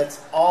back and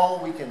that's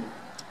all we can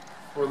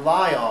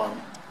rely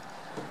on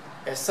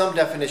as some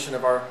definition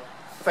of our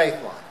faith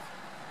life.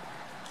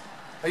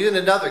 I'll use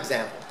another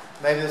example.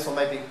 Maybe this will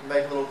make it a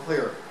little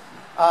clearer.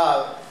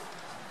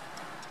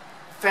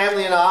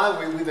 Family and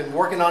I, we've been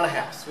working on a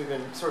house. We've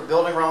been sort of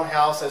building our own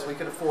house as we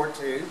could afford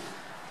to.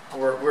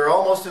 We're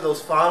almost to those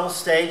final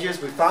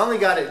stages. We finally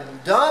got it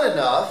done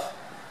enough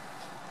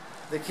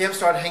that Kim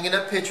started hanging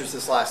up pictures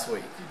this last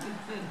week.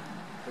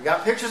 We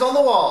got pictures on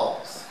the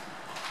walls.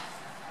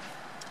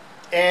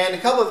 And a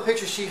couple of the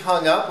pictures she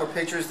hung up were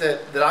pictures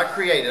that I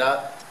created.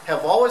 I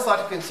have always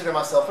liked to consider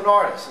myself an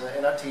artist,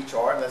 and I teach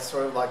art, and that's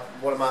sort of like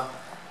one of my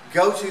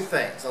go-to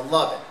things. I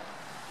love it.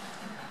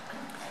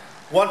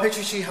 One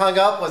picture she hung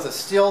up was a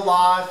still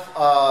life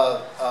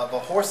of a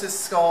horse's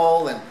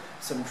skull and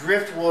some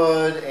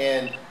driftwood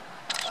and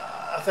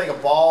I think a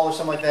ball or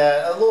something like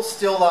that. A little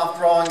still life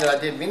drawing that I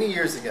did many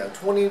years ago,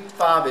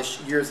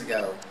 25-ish years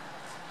ago.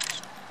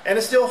 And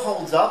it still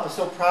holds up. I'm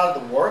still proud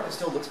of the work. It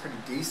still looks pretty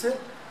decent.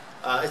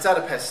 It's out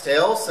of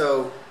pastel,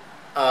 so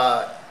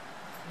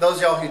those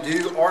of y'all who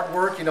do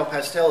artwork,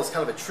 pastel is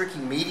kind of a tricky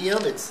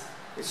medium. It's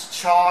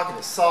chalk and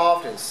it's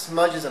soft and it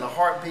smudges in a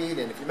heartbeat,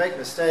 and if you make a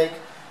mistake,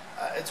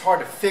 it's hard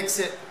to fix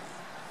it.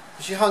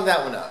 But she hung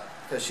that one up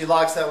because she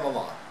likes that one a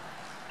lot.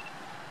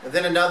 And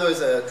then another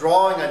is a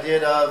drawing I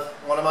did of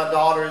one of my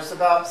daughters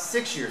about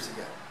 6 years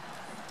ago.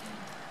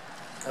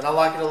 And I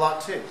like it a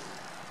lot too.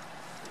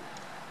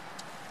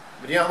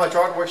 But you know how much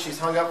artwork she's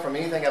hung up from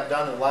anything I've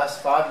done in the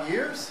last 5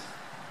 years?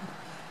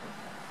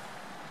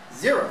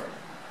 0.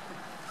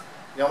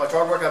 You know how much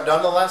artwork I've done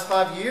in the last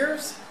 5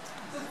 years?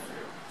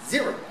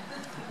 0.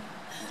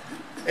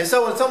 And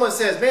so when someone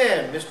says,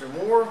 man, Mr.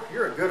 Moore,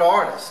 you're a good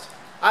artist,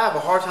 I have a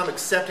hard time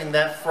accepting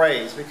that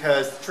phrase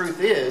because the truth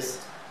is,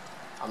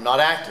 I'm not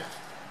active.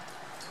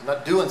 I'm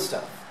not doing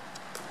stuff.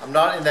 I'm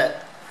not in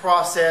that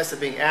process of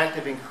being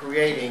active and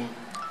creating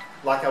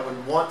like I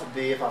would want to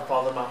be if I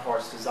followed my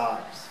heart's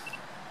desires.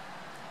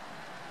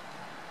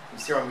 You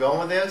see where I'm going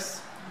with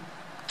this?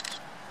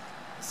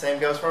 The same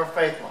goes for our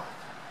faith life.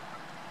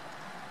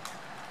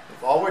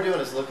 If all we're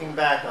doing is looking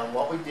back on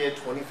what we did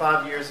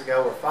 25 years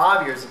ago or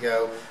 5 years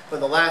ago, but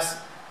in the last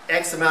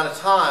X amount of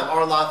time,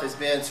 our life has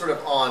been sort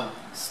of on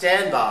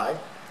standby,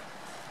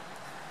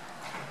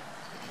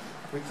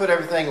 we put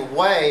everything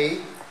away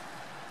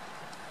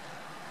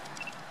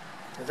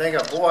and think,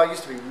 oh, boy, I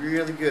used to be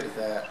really good at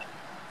that.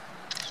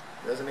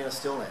 Doesn't mean I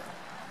still am.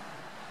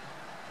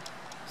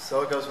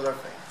 So it goes with our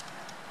faith.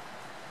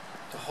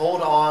 To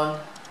hold on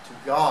to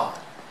God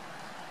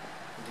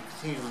and to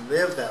continue to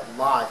live that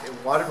life in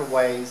whatever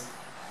ways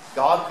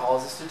God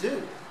calls us to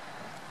do.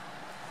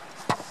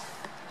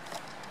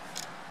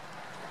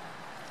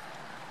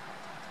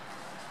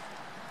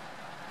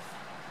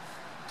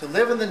 To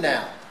live in the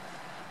now.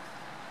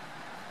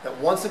 That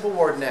one simple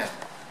word, now,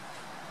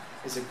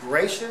 is a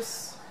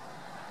gracious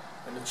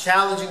and a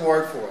challenging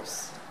word for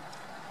us.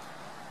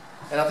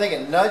 And I think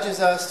it nudges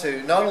us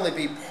to not only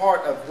be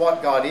part of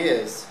what God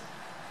is,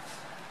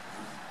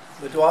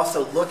 but to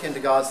also look into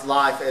God's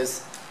life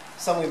as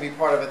something to be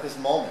part of at this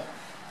moment.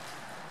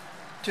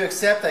 To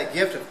accept that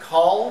gift of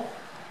call,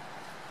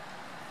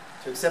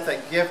 to accept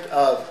that gift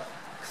of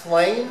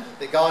claim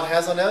that God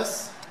has on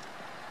us,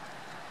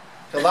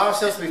 to allow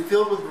ourselves to be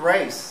filled with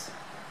grace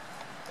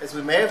as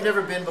we may have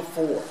never been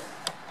before.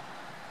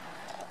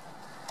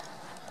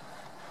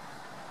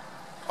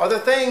 Are there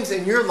things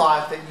in your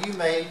life that you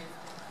may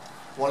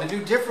want to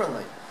do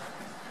differently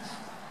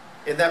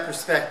in that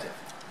perspective?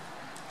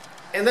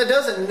 And that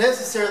doesn't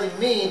necessarily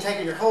mean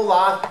taking your whole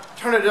life,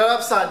 turning it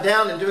upside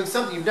down and doing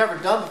something you've never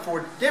done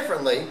before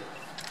differently,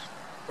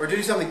 or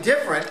do something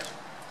different,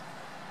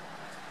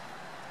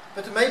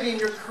 but to maybe in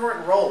your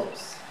current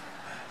roles,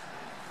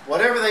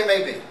 whatever they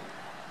may be,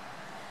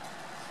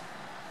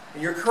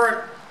 in your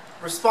current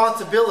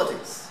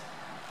responsibilities,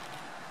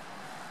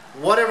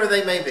 whatever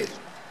they may be,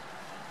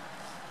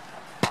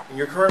 in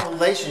your current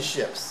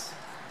relationships,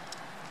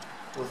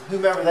 with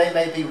whomever they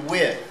may be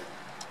with,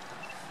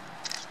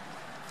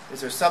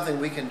 is there something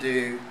we can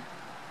do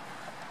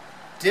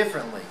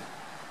differently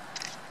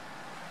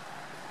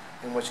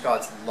in which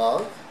God's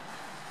love,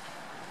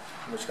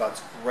 in which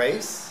God's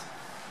grace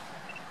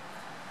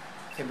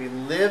can be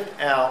lived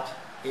out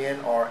in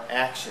our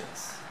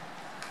actions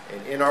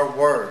and in our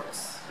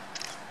words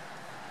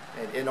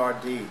and in our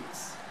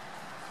deeds?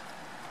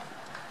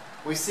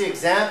 We see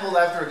example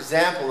after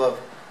example of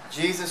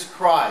Jesus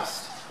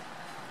Christ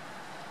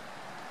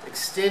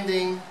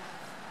extending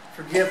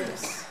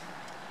forgiveness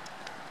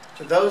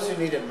to those who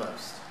need it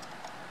most.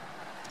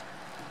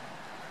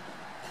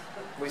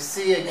 We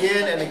see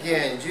again and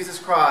again Jesus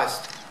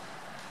Christ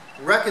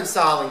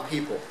reconciling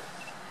people,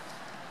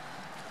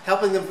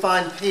 helping them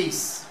find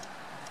peace,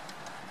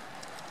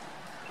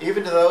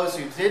 even to those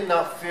who did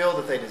not feel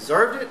that they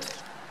deserved it,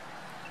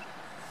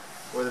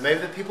 or that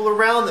maybe the people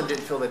around them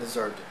didn't feel they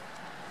deserved it,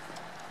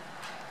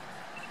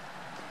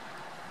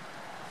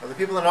 or the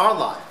people in our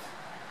life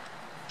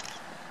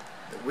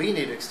that we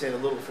need to extend a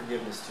little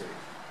forgiveness to,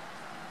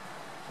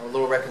 or a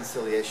little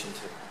reconciliation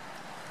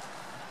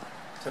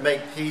to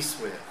make peace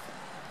with,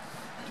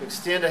 to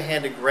extend a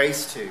hand of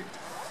grace to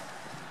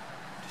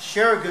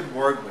share a good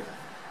word with.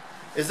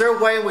 Is there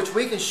a way in which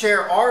we can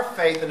share our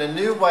faith in a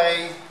new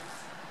way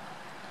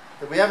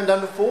that we haven't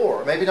done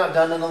before, or maybe not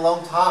done in a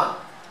long time?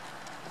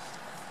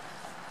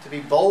 To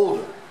be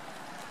bolder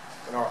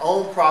in our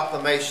own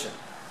proclamation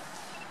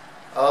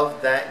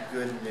of that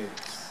good news.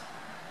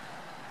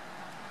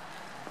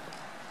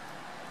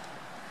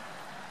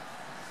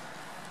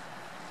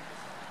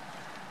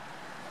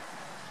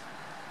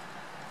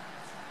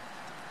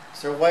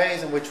 Is there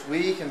ways in which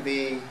we can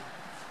be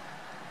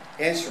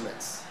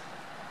instruments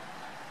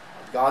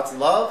of God's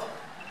love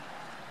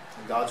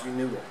and God's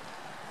renewal?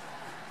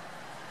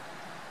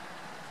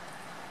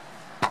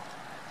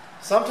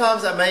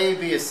 Sometimes that may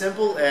be as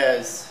simple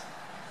as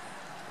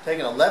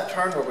taking a left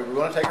turn where we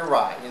want to take a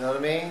right. You know what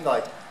I mean?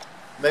 Like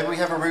maybe we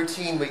have a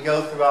routine we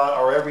go throughout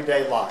our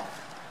everyday life.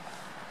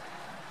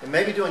 And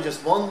maybe doing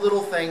just one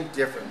little thing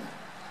differently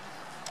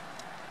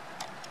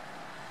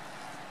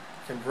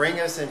can bring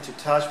us into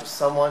touch with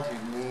someone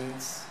who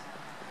needs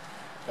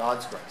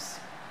God's grace.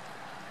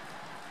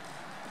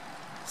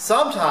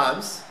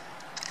 Sometimes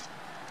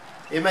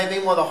it may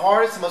be one of the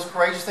hardest and most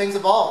courageous things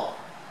of all.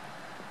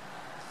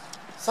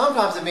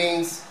 Sometimes it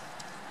means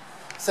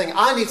saying,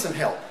 I need some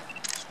help.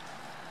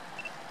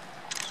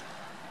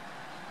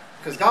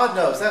 Because God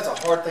knows that's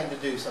a hard thing to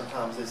do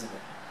sometimes, isn't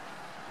it?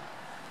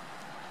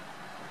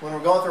 When we're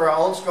going through our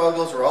own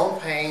struggles, our own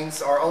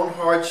pains, our own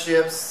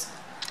hardships,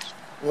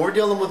 when we're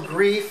dealing with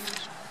grief,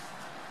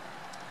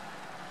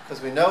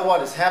 because we know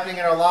what is happening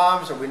in our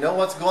lives, or we know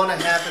what's going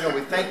to happen, or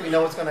we think we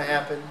know what's going to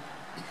happen.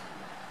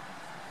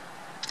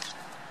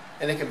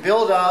 And it can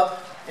build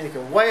up, and it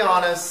can weigh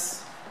on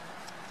us,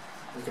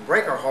 and it can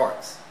break our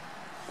hearts.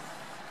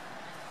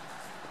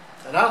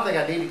 And I don't think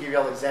I need to give you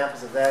all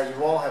examples of that.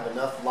 You all have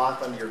enough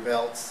life under your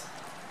belts.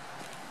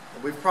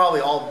 And we've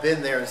probably all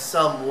been there in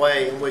some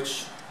way in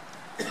which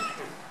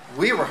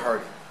we were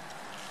hurting.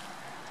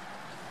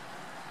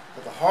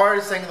 But the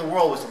hardest thing in the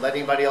world was to let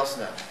anybody else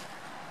know.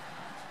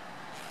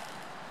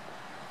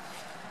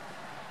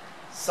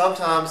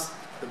 Sometimes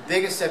the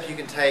biggest step you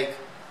can take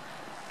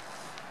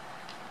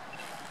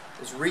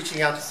is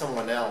reaching out to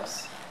someone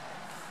else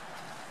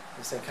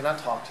and saying, can I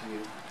talk to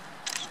you?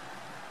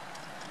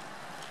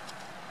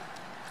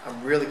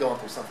 I'm really going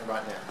through something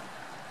right now.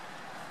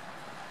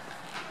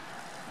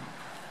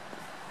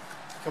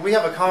 Can we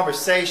have a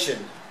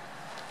conversation?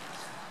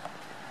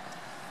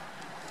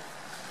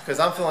 Because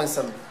I'm feeling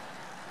some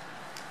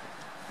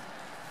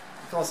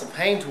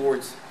pain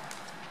towards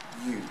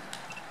you.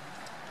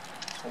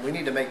 And we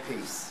need to make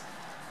peace.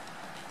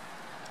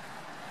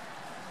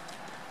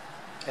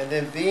 And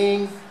then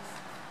being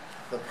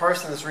the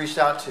person that's reached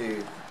out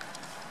to,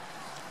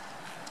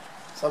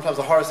 sometimes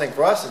the hardest thing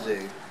for us to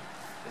do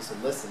is to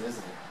listen,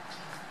 isn't it?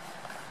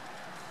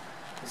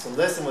 It's to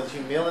listen with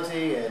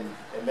humility and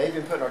maybe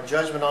putting our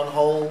judgment on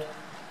hold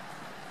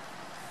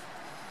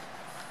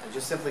and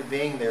just simply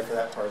being there for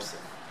that person.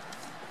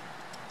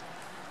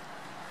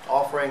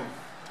 Offering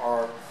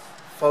our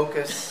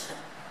focus,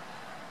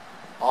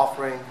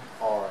 offering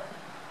our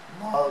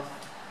love,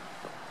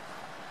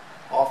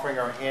 offering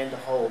our hand to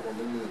hold when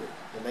we need it,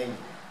 when they need it.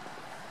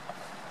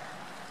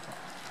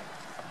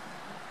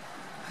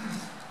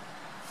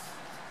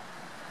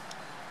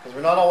 Because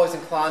we're not always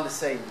inclined to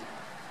say,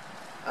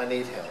 I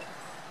need help.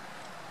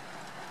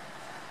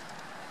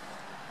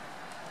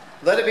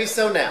 Let it be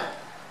so now.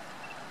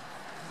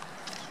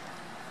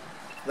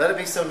 Let it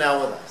be so now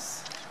with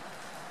us.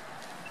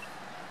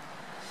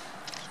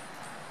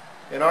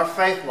 In our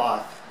faith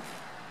life,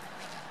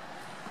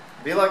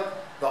 be like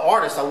the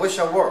artist I wish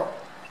I were.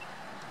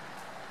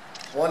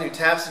 One who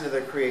taps into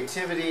their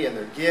creativity and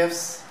their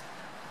gifts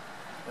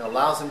and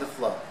allows them to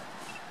flow.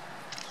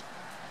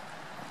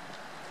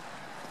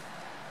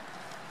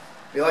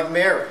 Be like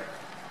Mary.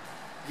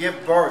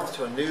 Give birth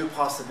to a new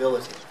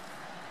possibility.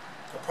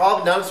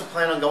 Probably none of us are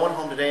planning on going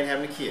home today and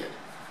having a kid.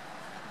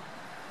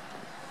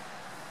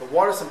 But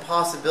what are some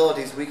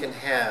possibilities we can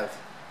have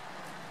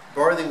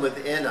birthing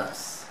within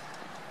us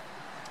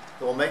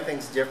that will make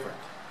things different,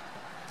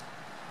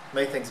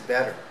 make things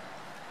better?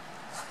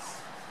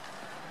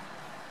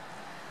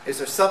 Is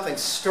there something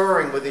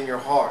stirring within your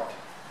heart?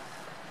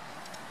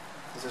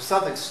 Is there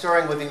something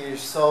stirring within your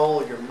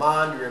soul, your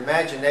mind, your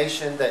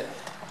imagination that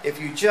if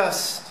you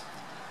just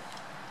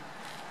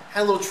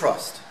had a little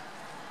trust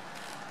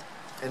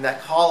in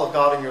that call of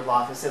God in your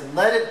life and said,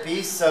 let it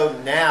be so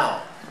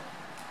now,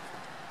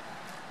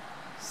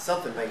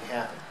 something may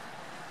happen.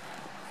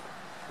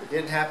 It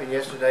didn't happen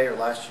yesterday or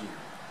last year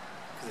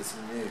because it's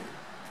new,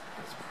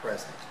 it's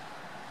present.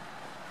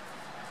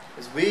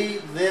 As we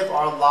live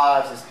our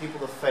lives as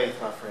people of faith,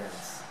 my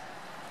friends,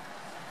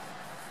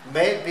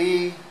 may it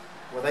be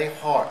with a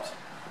heart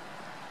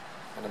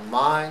and a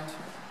mind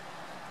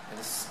and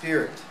a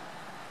spirit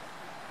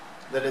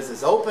that is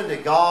as open to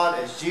God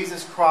as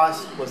Jesus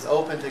Christ was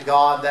open to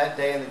God that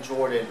day in the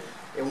Jordan,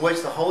 in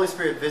which the Holy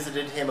Spirit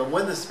visited him. And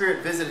when the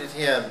Spirit visited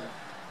him,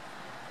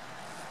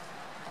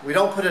 we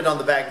don't put it on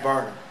the back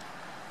burner.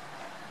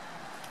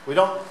 We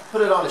don't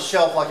put it on a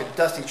shelf like a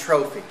dusty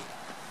trophy.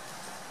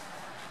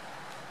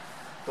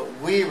 But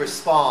we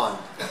respond,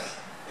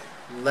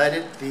 let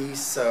it be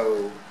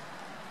so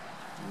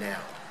now.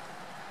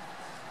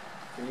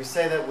 Can you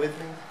say that with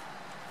me?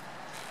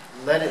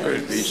 Let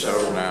it be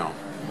so now.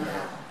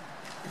 Amen.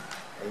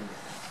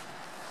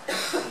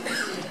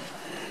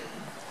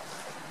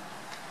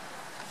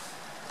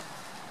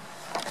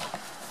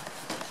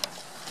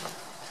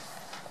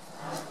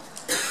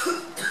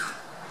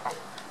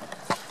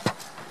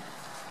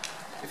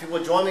 If you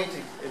will join me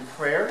in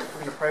prayer, we're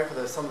going to pray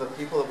for some of the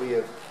people that we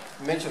have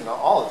mentioned, not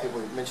all the people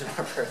we've mentioned on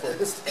our prayer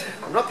list.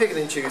 I'm not picking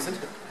and choosing.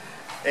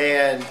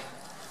 And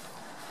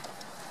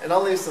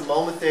I'll leave some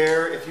moment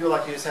there. If you would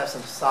like to just have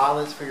some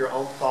silence for your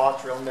own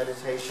thoughts, your own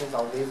meditations,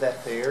 I'll leave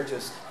that there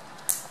just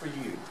for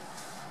you.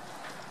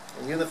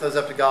 And you lift those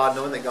up to God,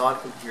 knowing that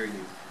God can hear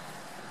you.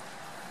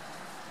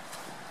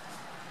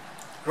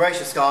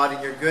 Gracious God,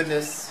 in your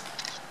goodness,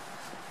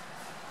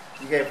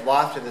 you gave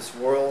life to this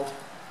world.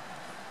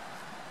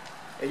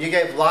 And you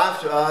gave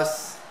life to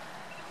us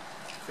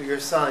through your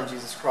Son,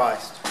 Jesus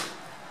Christ.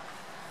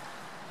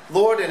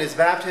 Lord, in his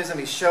baptism,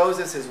 he shows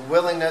us his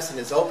willingness and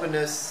his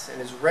openness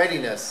and his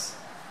readiness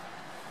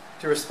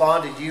to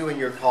respond to you and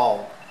your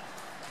call.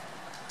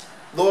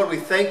 Lord, we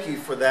thank you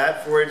for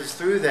that, for it is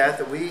through that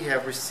that we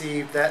have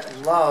received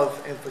that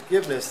love and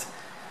forgiveness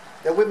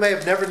that we may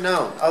have never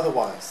known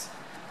otherwise.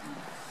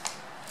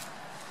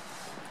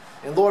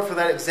 And Lord, for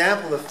that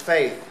example of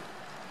faith,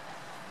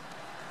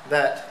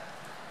 that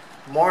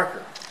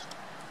marker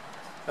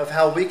of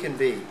how we can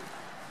be,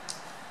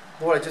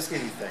 Lord, I just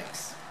give you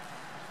thanks.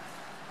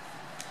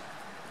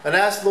 And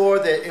ask,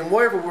 Lord, that in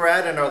wherever we're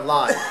at in our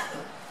life,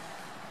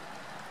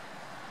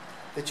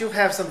 that you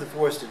have something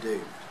for us to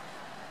do.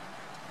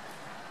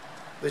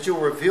 That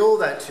you'll reveal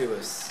that to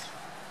us.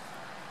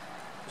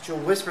 That you'll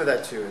whisper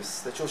that to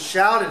us. That you'll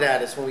shout it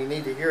at us when we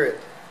need to hear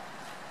it.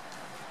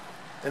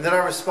 And that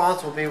our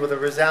response will be with a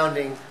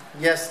resounding,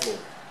 yes, Lord,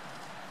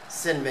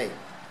 send me.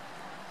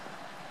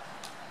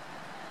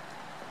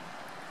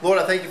 Lord,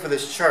 I thank you for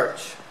this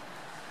church.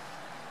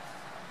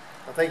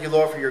 I thank you,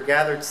 Lord, for your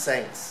gathered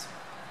saints.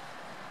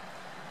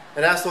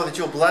 And ask, Lord, that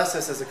you'll bless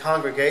us as a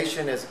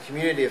congregation, as a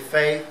community of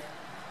faith,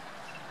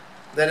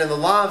 that in the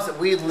lives that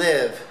we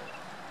live,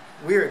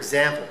 we are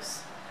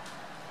examples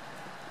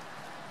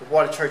of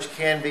what a church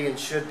can be and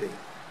should be.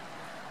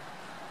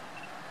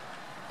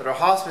 That our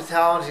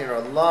hospitality and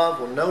our love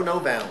will know no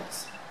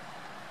bounds.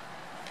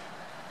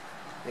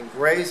 And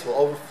grace will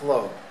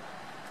overflow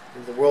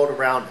into the world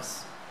around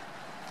us.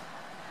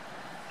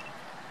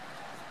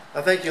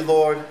 I thank you,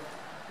 Lord,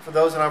 for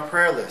those on our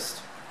prayer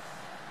list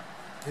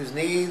whose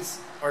needs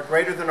are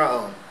greater than our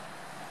own,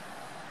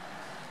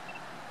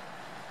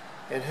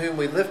 and whom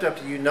we lift up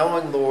to you,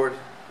 knowing, Lord,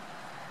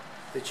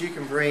 that you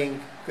can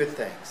bring good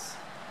things.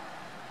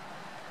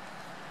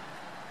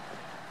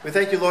 We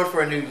thank you, Lord,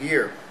 for a new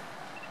year.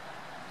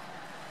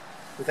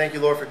 We thank you,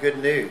 Lord, for good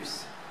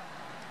news.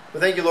 We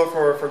thank you, Lord,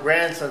 for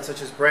grandsons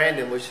such as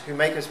Brandon, who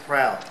make us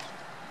proud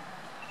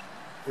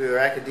through their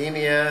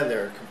academia and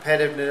their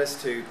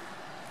competitiveness to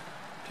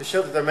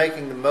show that they're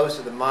making the most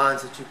of the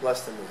minds that you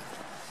bless them with.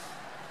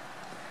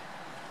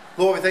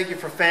 Lord, we thank you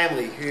for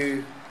family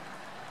whom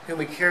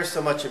we care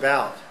so much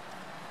about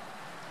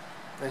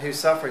and whose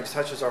suffering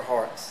touches our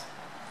hearts.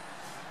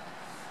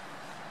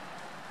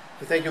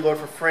 We thank you, Lord,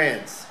 for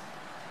friends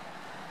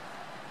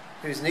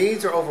whose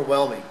needs are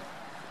overwhelming.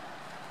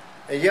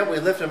 And yet we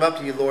lift them up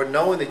to you, Lord,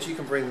 knowing that you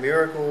can bring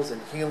miracles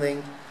and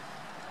healing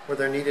where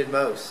they're needed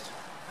most.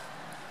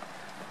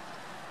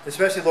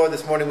 Especially, Lord,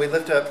 this morning we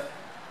lift up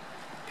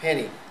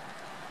Penny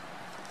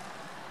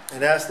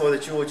and ask, Lord,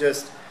 that you will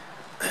just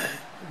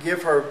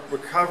give her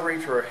recovery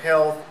to her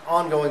health,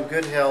 ongoing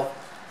good health,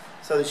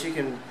 so that she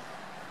can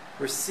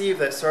receive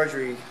that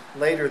surgery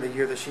later in the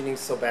year that she needs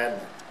so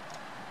badly.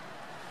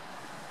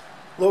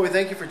 Lord, we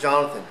thank you for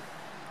Jonathan,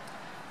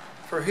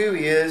 for who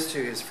he is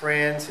to his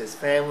friends, his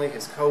family,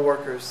 his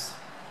co-workers,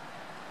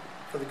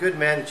 for the good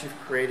man that you've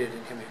created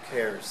in him who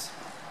cares.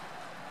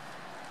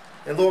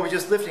 And Lord, we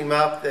just lift him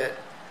up that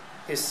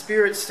his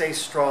spirit stays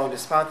strong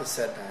despite the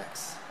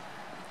setbacks,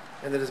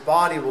 and that his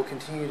body will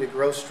continue to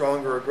grow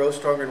stronger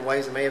in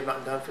ways it may have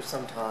not done for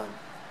some time.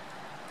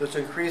 To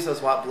increase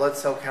those white blood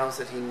cell counts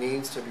that he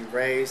needs to be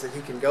raised, that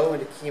he can go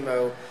into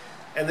chemo,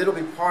 and that it'll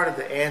be part of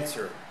the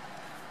answer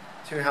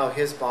to how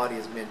his body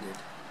is mended.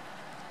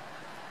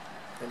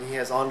 And he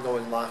has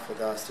ongoing life with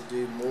us to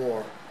do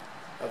more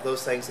of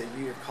those things that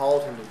you have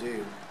called him to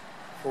do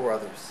for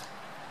others.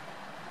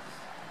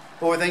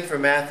 Lord, we thank you for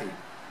Matthew.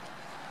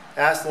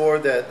 Ask,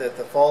 Lord, that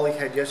the fall he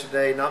had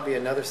yesterday not be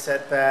another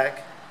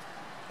setback.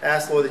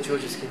 Ask, Lord, that you will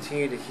just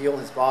continue to heal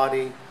his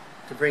body,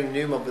 to bring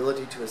new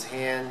mobility to his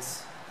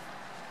hands,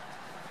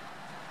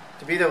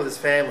 to be there with his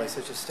family,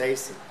 such as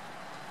Stacy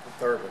and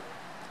Thurber,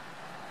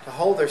 to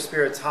hold their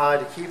spirits high,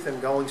 to keep them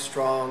going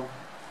strong,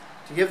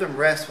 to give them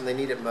rest when they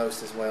need it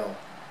most as well.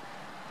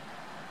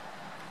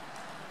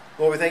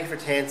 Lord, we thank you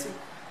for Tansy,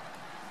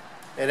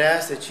 and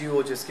ask that you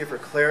will just give her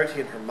clarity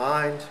in her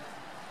mind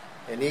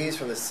and ease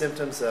from the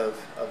symptoms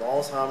of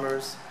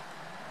Alzheimer's,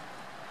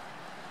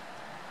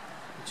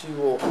 that you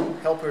will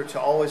help her to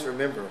always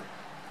remember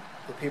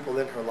the people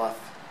in her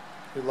life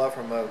who love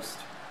her most.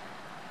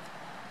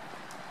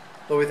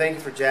 Lord, we thank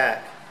you for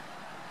Jack,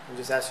 and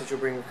just ask that you'll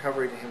bring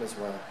recovery to him as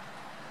well.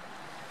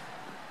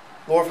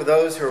 Lord, for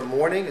those who are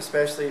mourning,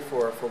 especially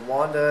for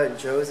Wanda and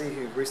Josie,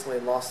 who recently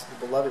lost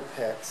beloved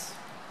pets,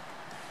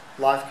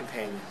 life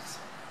companions,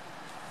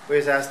 we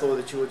just ask, Lord,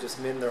 that you would just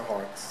mend their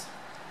hearts,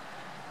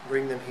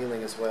 bring them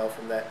healing as well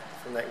from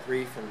that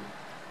grief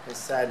and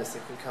sadness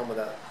that can come with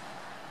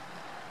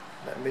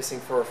that missing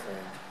fur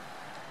friend.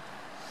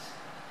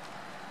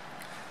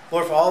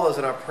 Lord, for all those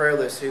on our prayer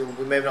list who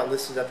we may have not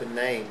listed up in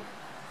name,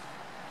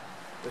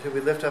 but who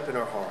we lift up in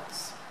our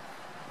hearts,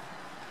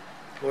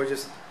 Lord,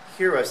 just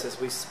hear us as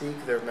we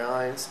speak their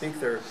minds, speak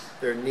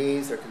their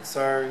needs, their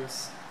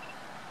concerns,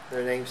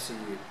 their names to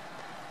you.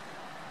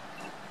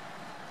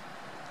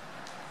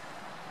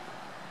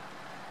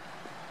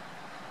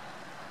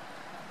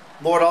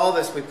 Lord, all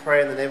this we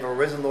pray in the name of our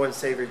risen Lord and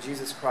Savior,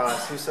 Jesus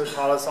Christ, who so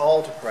taught us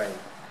all to pray.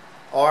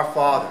 Our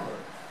Father,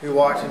 who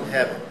art in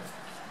heaven,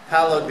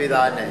 hallowed be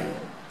thy name.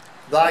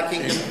 Thy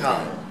kingdom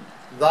come,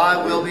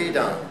 thy will be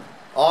done,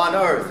 on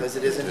earth as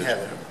it is in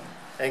heaven.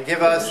 And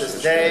give us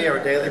this day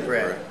our daily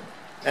bread,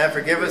 and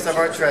forgive us of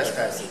our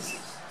trespasses,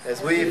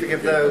 as we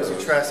forgive those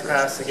who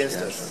trespass against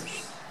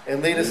us.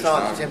 And lead us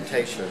not into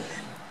temptation,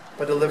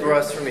 but deliver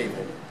us from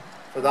evil.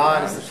 For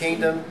thine is the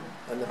kingdom,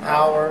 and the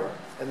power,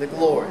 and the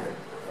glory,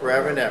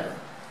 forever and ever.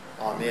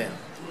 Amen.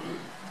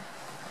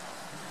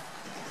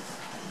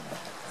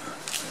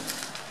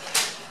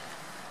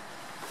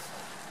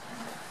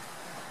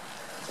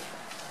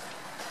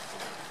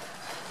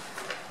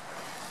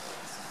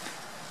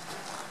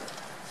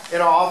 In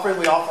our offering,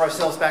 we offer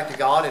ourselves back to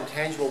God in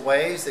tangible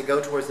ways that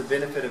go towards the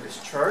benefit of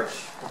His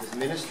church, of His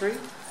ministry,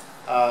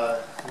 and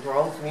to our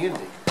own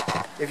community.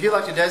 If you'd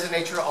like to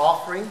designate your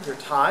offering, your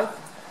tithe,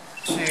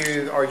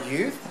 to our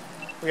youth,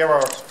 we have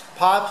our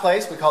pie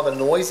place we call the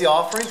noisy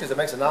offering because it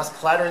makes a nice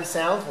clattering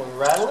sound when we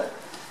rattle it.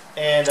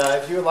 And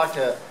if you would like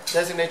to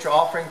designate your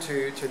offering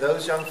to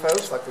those young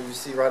folks, like what you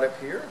see right up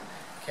here,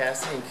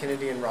 Cassie and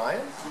Kennedy and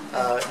Ryan,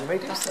 you may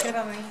do so. That's good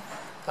on me.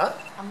 Huh?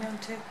 I'm young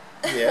too.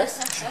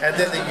 Yes. And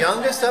then the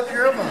youngest up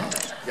here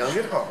above, young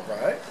at heart,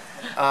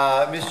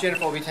 right? Miss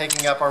Jennifer will be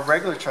taking up our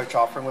regular church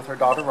offering with her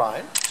daughter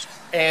Ryan.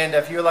 And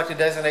if you would like to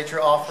designate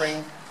your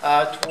offering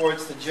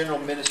towards the general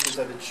ministries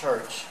of the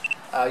church,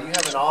 you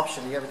have an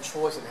option, you have a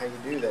choice in how you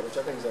do that, which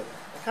I think is a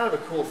kind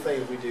of a cool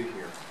thing we do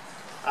here.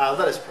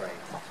 Let us pray.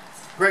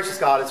 Gracious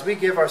God, as we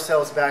give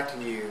ourselves back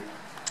to you,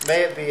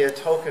 may it be a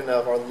token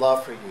of our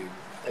love for you,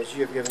 as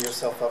you have given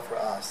yourself up for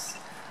us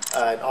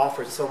and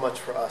offered so much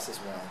for us as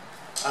well.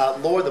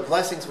 Lord, the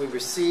blessings we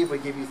receive, we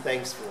give you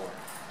thanks for.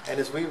 And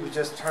as we would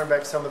just turn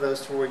back some of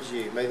those towards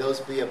you, may those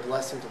be a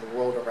blessing to the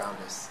world around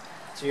us.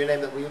 It's in your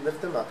name that we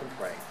lift them up and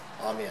pray.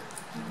 Amen.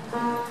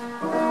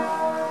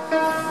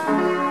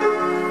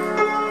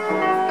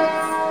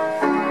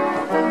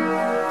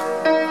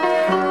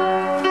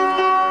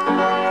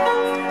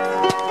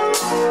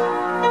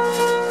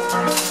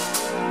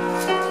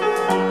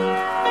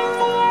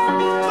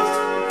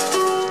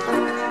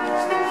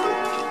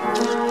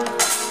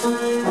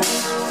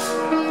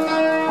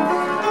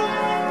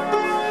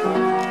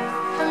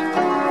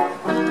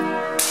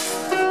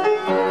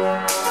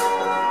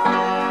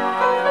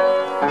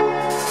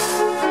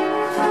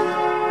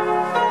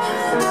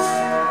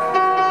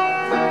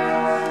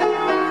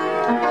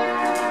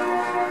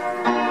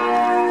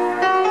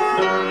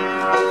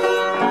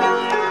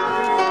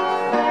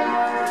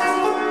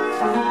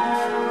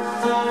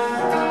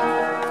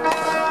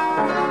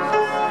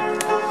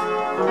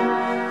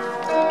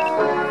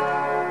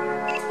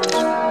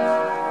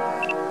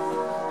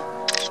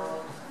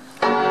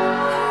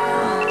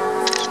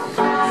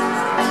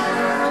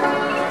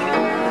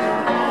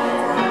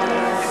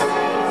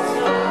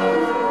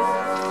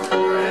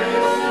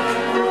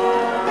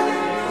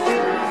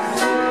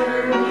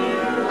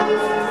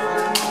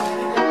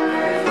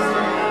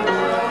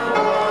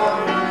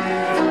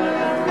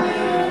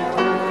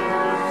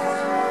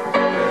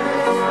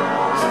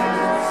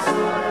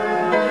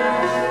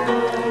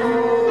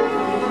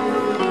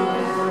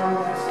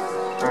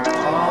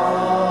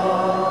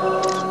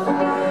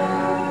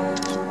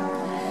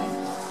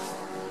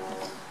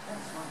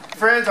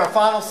 friends, our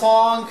final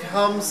song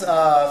comes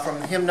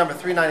from hymn number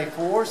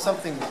 394,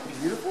 Something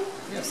Beautiful.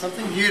 Yeah,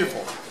 Something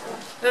Beautiful.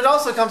 And it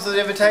also comes with an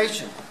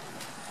invitation.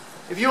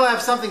 If you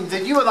have something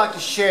that you would like to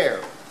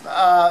share,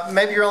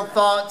 maybe your own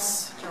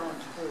thoughts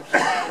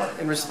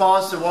in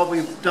response to what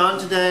we've done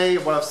today,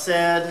 what I've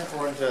said,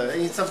 or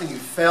to something you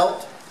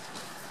felt,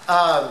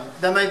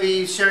 that may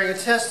be sharing a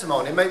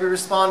testimony. It may be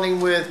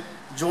responding with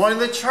joining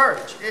the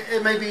church.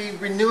 It may be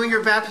renewing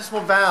your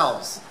baptismal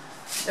vows.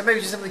 It may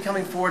be just simply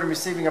coming forward and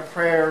receiving a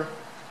prayer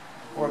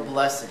or a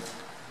blessing.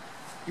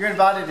 You're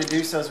invited to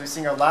do so as we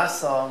sing our last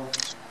song,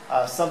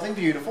 Something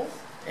Beautiful,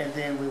 and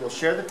then we will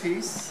share the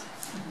peace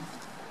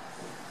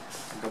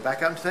and go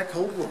back out into that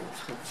cold world.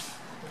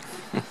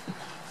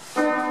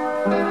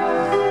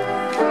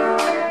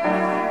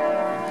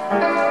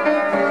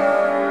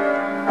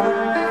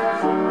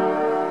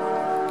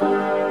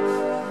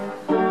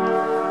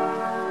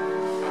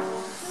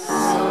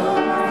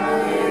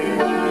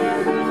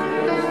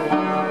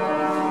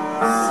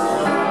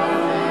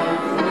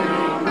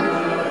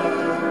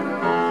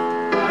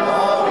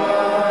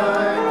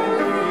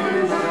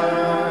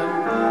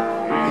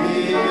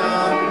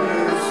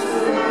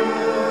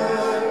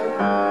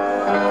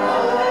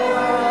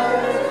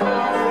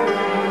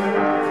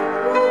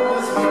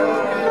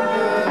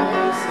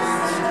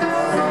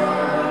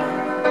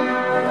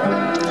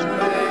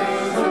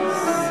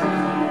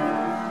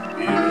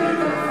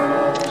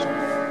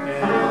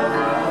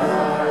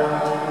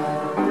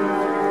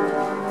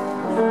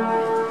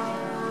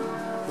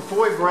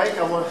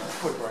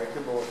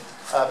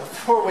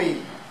 Before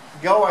we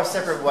go our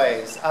separate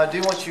ways, I do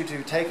want you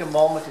to take a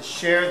moment to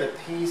share the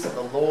peace of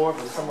the Lord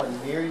with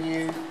someone near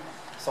you,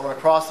 someone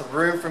across the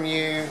room from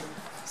you,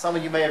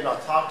 someone you may have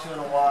not talked to in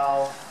a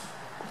while.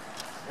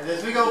 And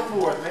as we go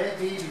forth, may it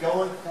be to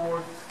going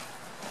forth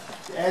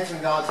to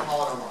answering God's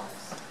call in our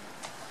lives,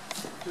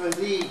 to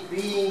indeed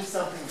being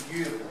something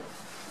beautiful,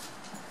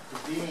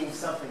 to being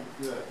something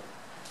good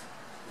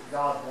that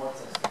God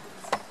wants us to be.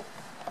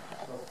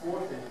 Go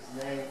forth in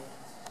His name,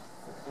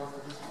 go forth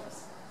with His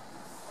blessing.